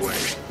got away.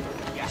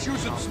 Yeah. Shoot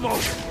some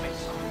smoke.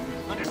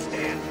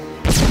 Understand?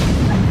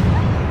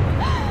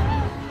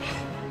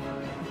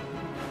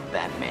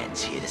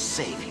 Batman's here to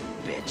save you,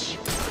 bitch.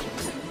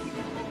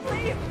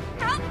 Please,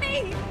 help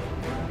me!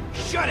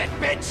 Shut it,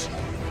 bitch!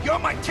 You're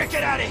my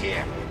ticket out of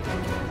here!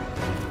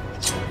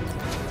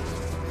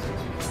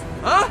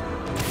 Huh?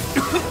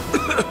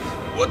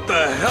 What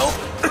the hell?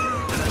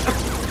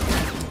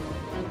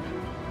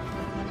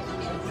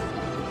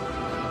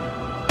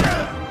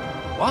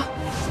 What?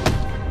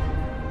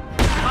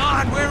 Come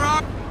on, where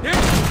are...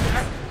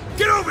 Here!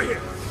 Get over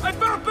here! I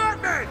found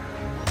Batman!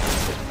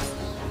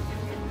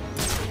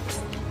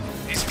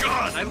 He's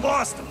gone! I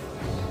lost him!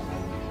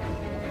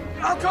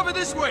 I'll cover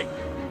this way!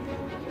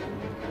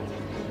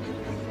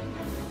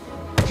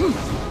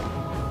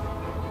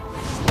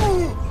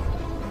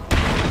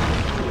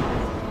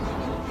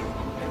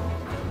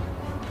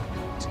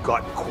 It's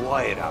gotten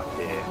quiet out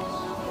there.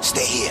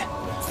 Stay here.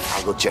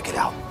 I'll go check it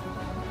out.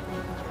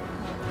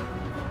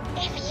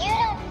 If you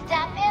don't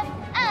stop him,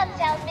 I'll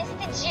tell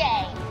Mr. J,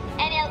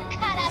 and he'll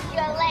cut off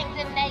your legs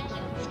and make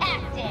you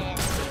tap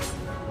dance.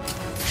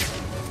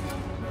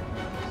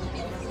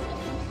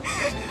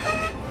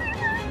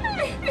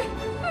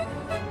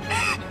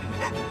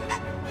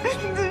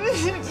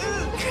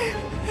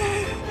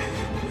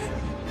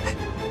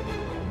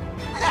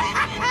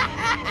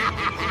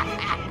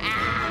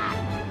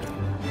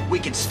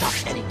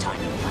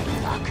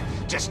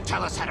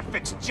 tell us how to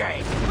fix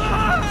Jay.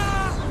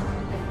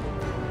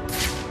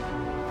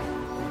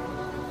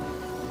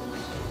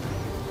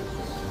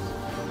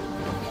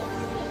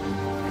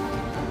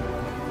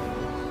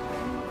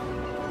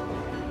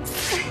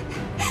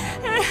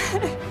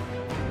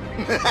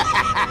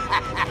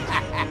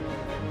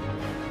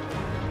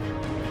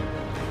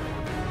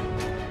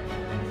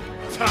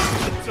 Time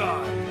to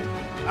die.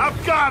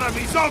 I've got him!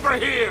 He's over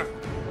here!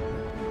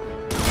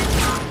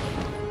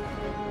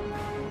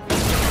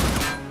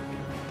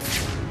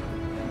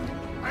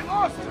 I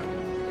lost him!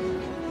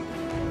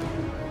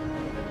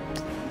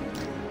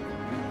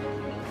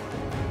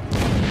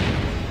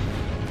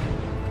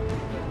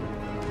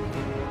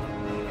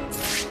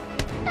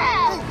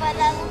 Oh, for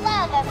the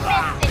love of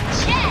Mr.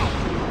 J!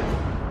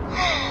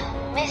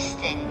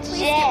 Mr. Please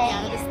J! get me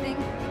out of this thing.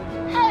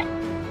 How...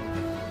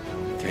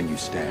 Can you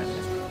stand?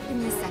 Give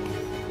me a second.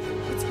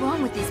 What's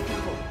wrong with these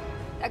people?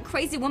 That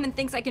crazy woman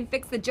thinks I can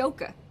fix the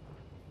Joker.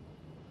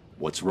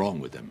 What's wrong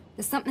with him?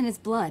 There's something in his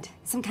blood.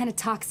 Some kind of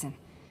toxin.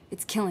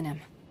 It's killing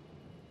him.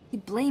 He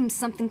blames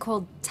something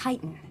called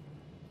Titan.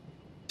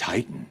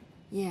 Titan?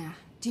 Yeah.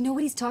 Do you know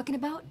what he's talking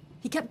about?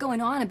 He kept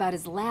going on about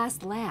his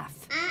last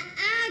laugh.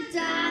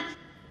 Doc.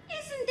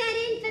 Isn't that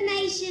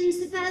information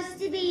supposed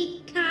to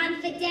be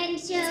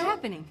confidential? What's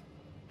happening?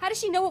 How does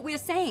she know what we're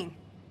saying?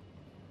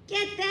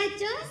 Get that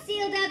door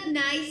sealed up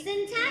nice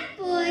and tight,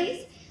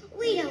 boys.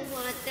 We don't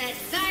want that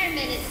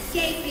fireman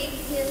escaping,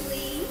 do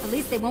we? At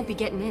least they won't be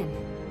getting in.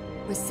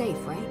 We're safe,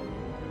 right?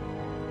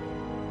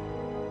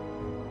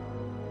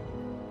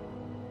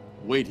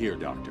 Wait here,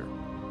 Doctor.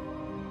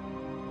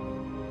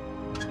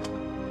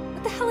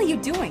 What the hell are you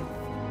doing?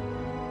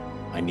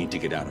 I need to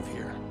get out of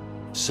here.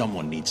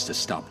 Someone needs to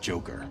stop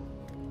Joker.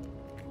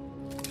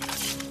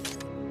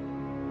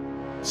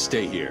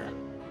 Stay here.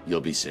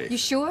 You'll be safe. You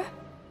sure?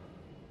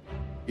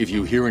 If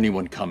you hear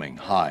anyone coming,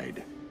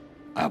 hide.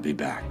 I'll be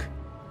back.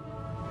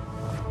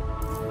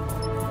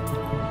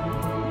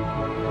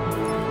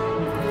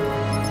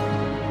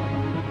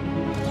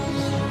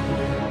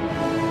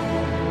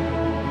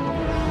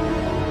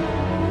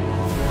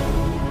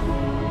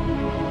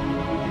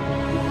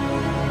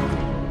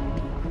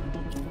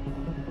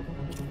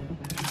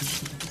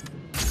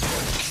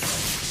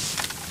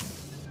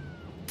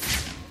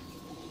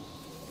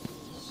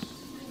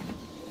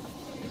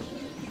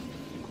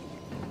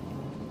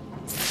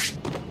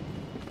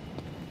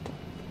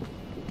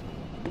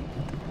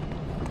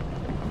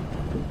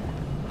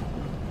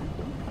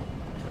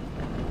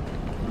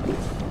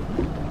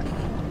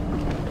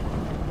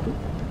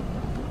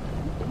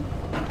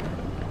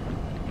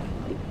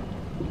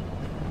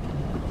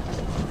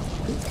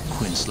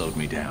 Slowed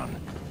me down.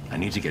 I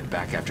need to get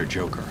back after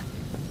Joker.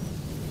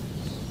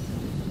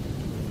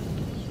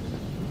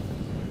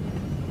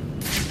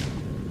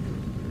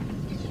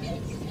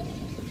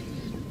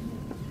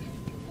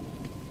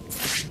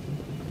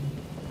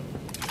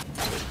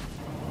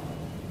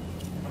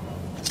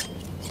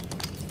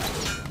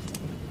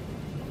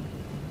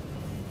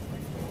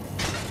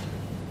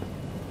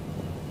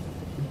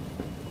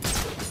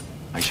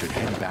 I should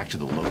head back to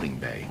the loading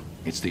bay.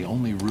 It's the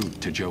only route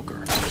to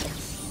Joker.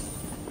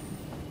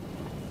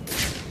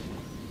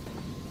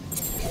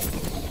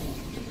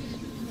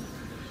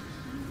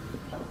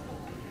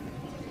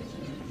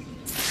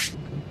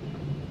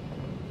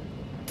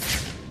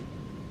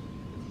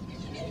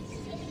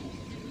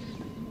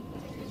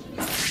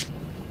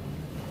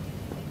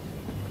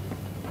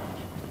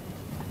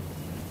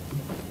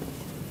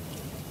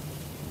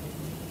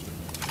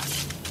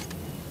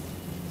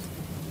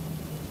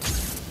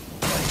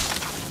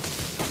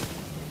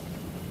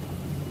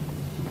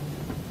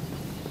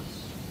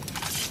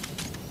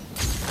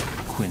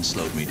 Quinn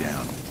slowed me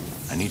down.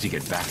 I need to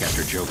get back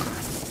after Joker.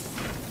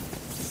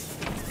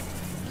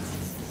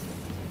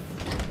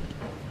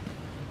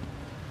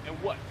 And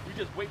what? We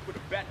just wait for the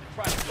bat to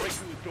try to break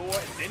through the door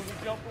and then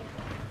we jump him?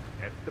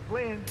 That's the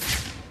plan.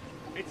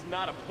 It's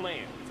not a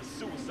plan. It's a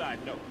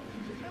suicide note.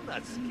 I'm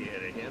not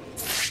scared of him.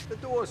 The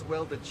door's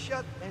welded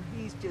shut, and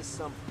he's just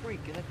some freak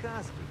in a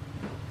costume.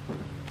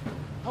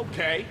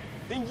 Okay,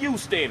 then you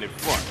stand in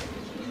front.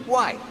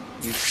 Why,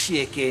 you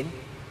chicken?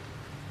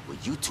 Will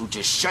you two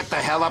just shut the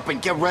hell up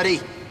and get ready?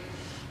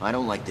 I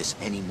don't like this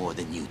any more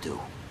than you do.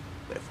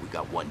 But if we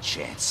got one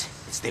chance,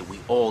 it's that we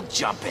all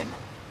jump him.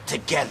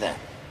 Together.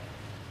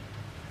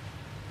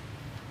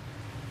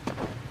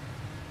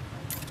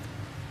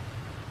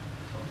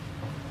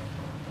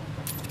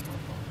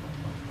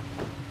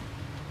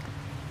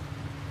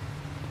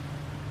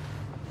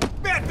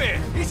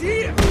 Batman! He's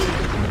here!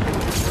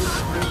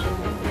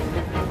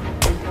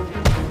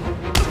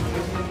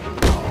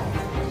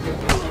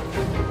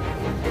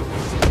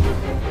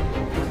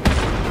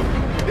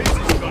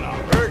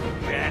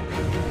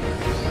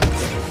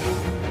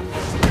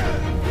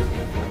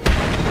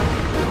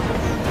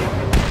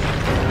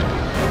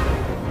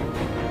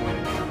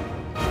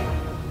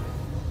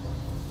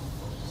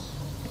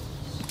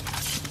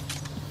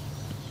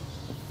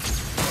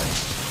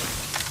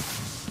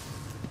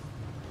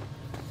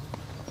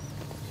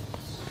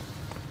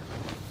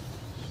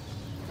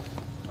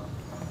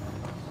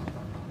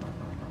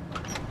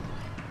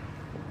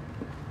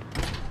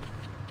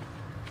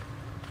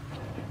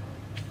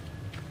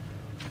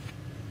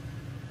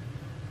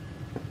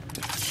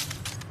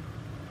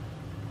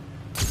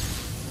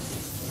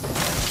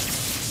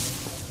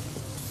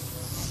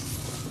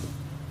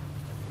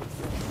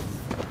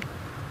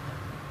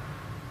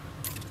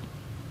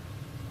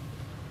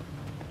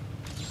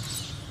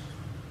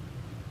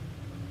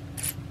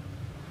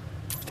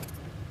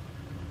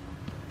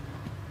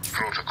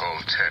 Protocol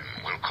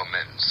 10 will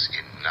commence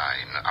in 9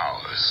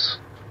 hours.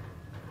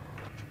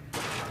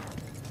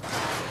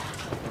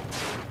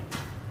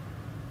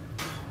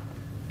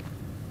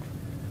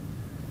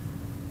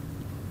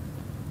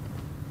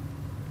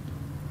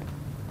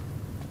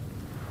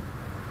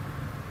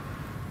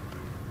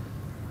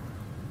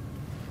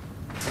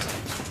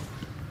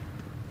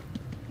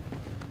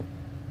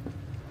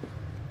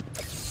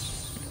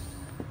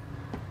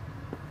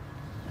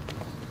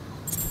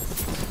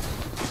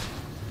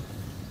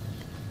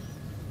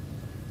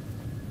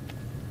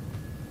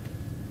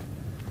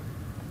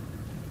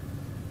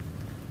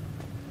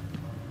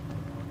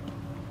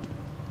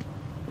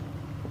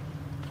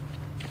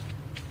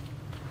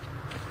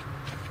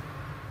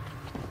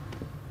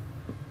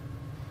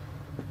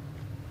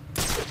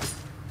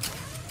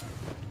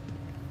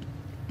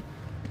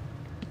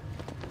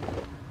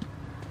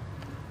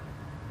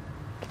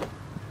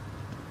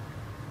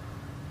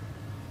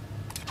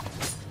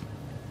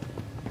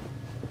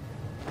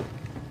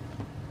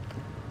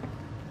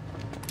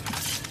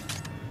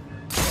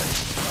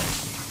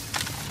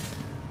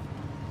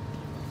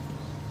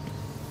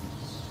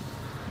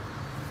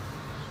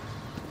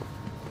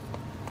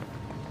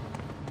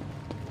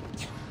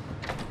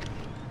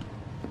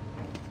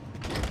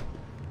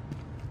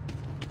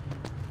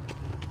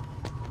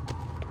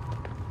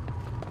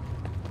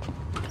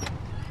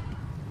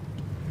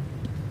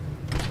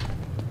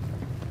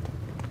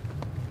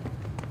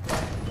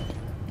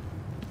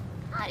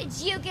 How did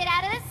you get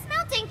out of the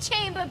smelting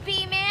chamber,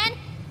 B-Man?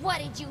 What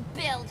did you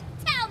build?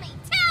 Tell me,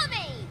 tell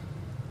me!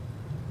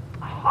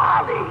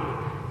 Harley,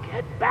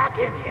 get back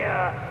in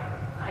here.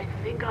 I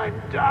think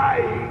I'm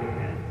dying.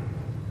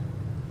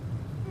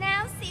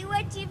 Now see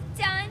what you've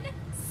done?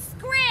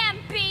 Scram,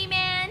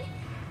 B-Man!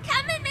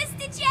 Come in,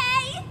 Mr. J!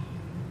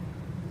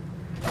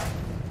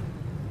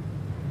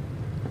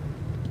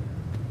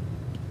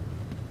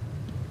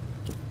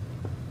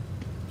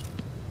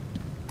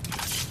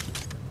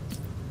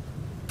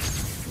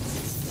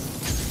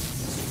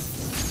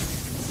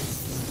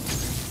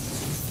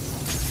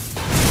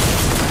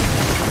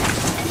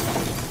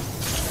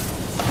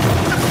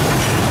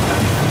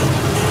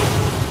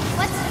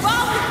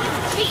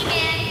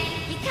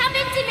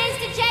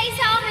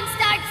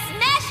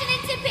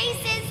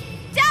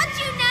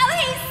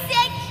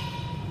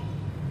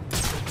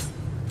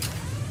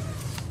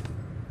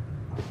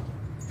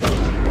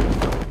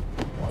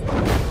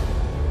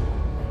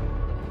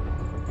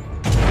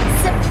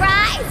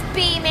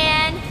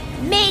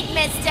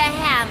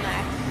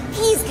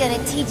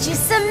 Teach you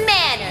some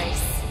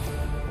manners.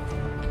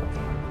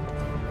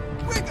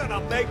 We're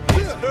gonna make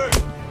this hurt.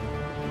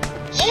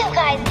 You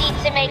guys need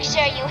to make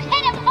sure you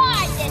hit him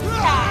hard this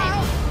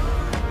time.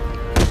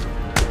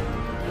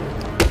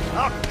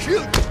 I'll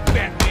kill you,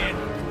 Batman.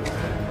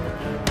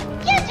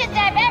 You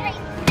deserve every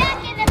smack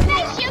in the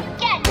face you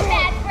get,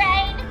 Bad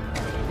Brain.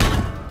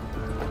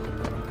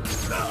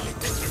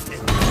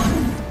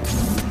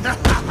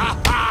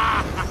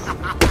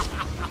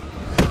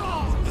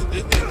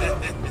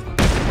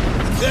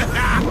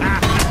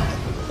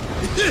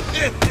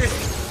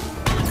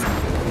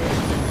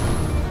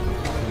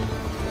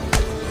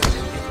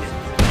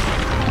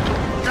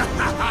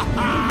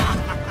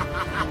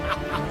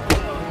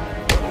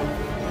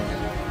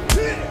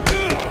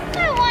 I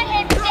want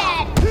him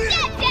dead.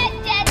 Dead, dead,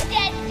 dead,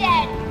 dead,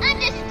 dead.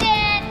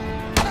 Understand?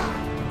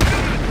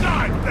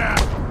 Die,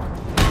 Bat!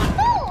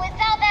 Ooh, is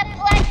all that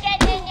blood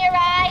getting in your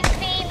eyes,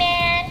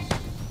 B-Man?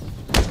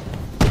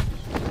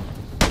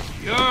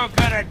 You're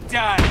gonna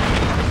die.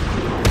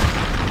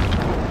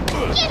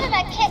 Give him a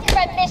kick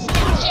from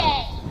Mr. J.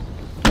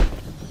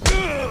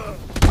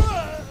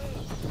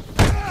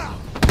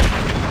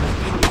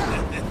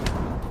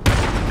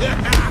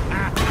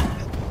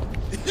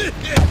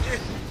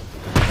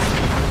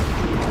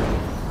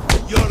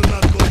 You're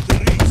not going to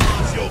reach the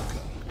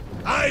Joker.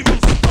 I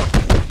will stop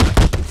you.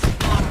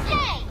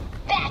 Hey,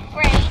 Back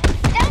Brain,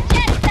 don't you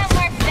have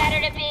somewhere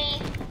better to be?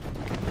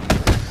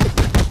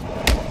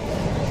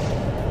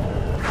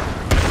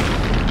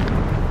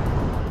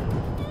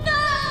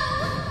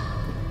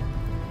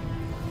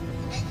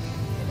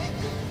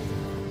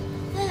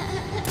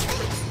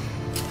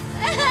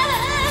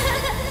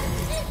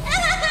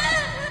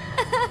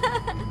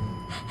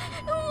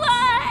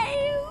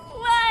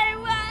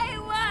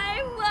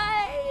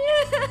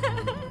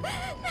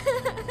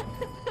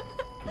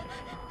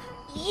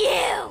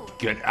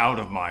 Get out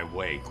of my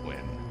way,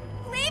 Quinn.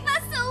 Leave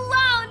us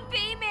alone,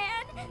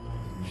 B-Man!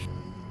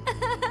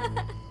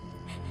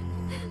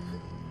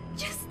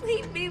 Just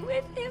leave me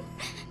with him.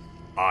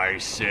 I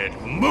said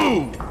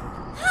move!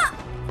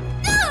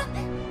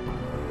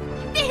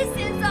 This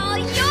is all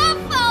your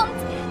fault!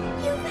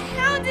 You've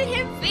hounded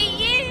him for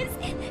years,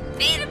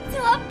 beat him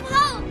to a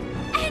pulp,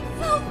 and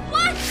for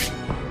what?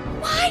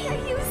 Why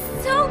are you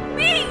so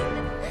mean?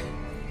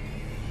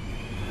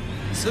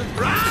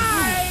 Surprise!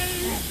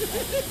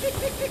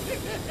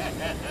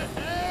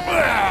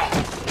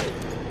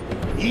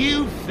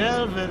 You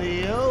fell for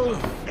the old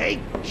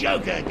fake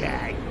Joker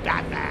gag,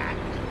 Batman.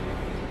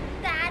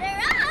 Batter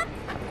up!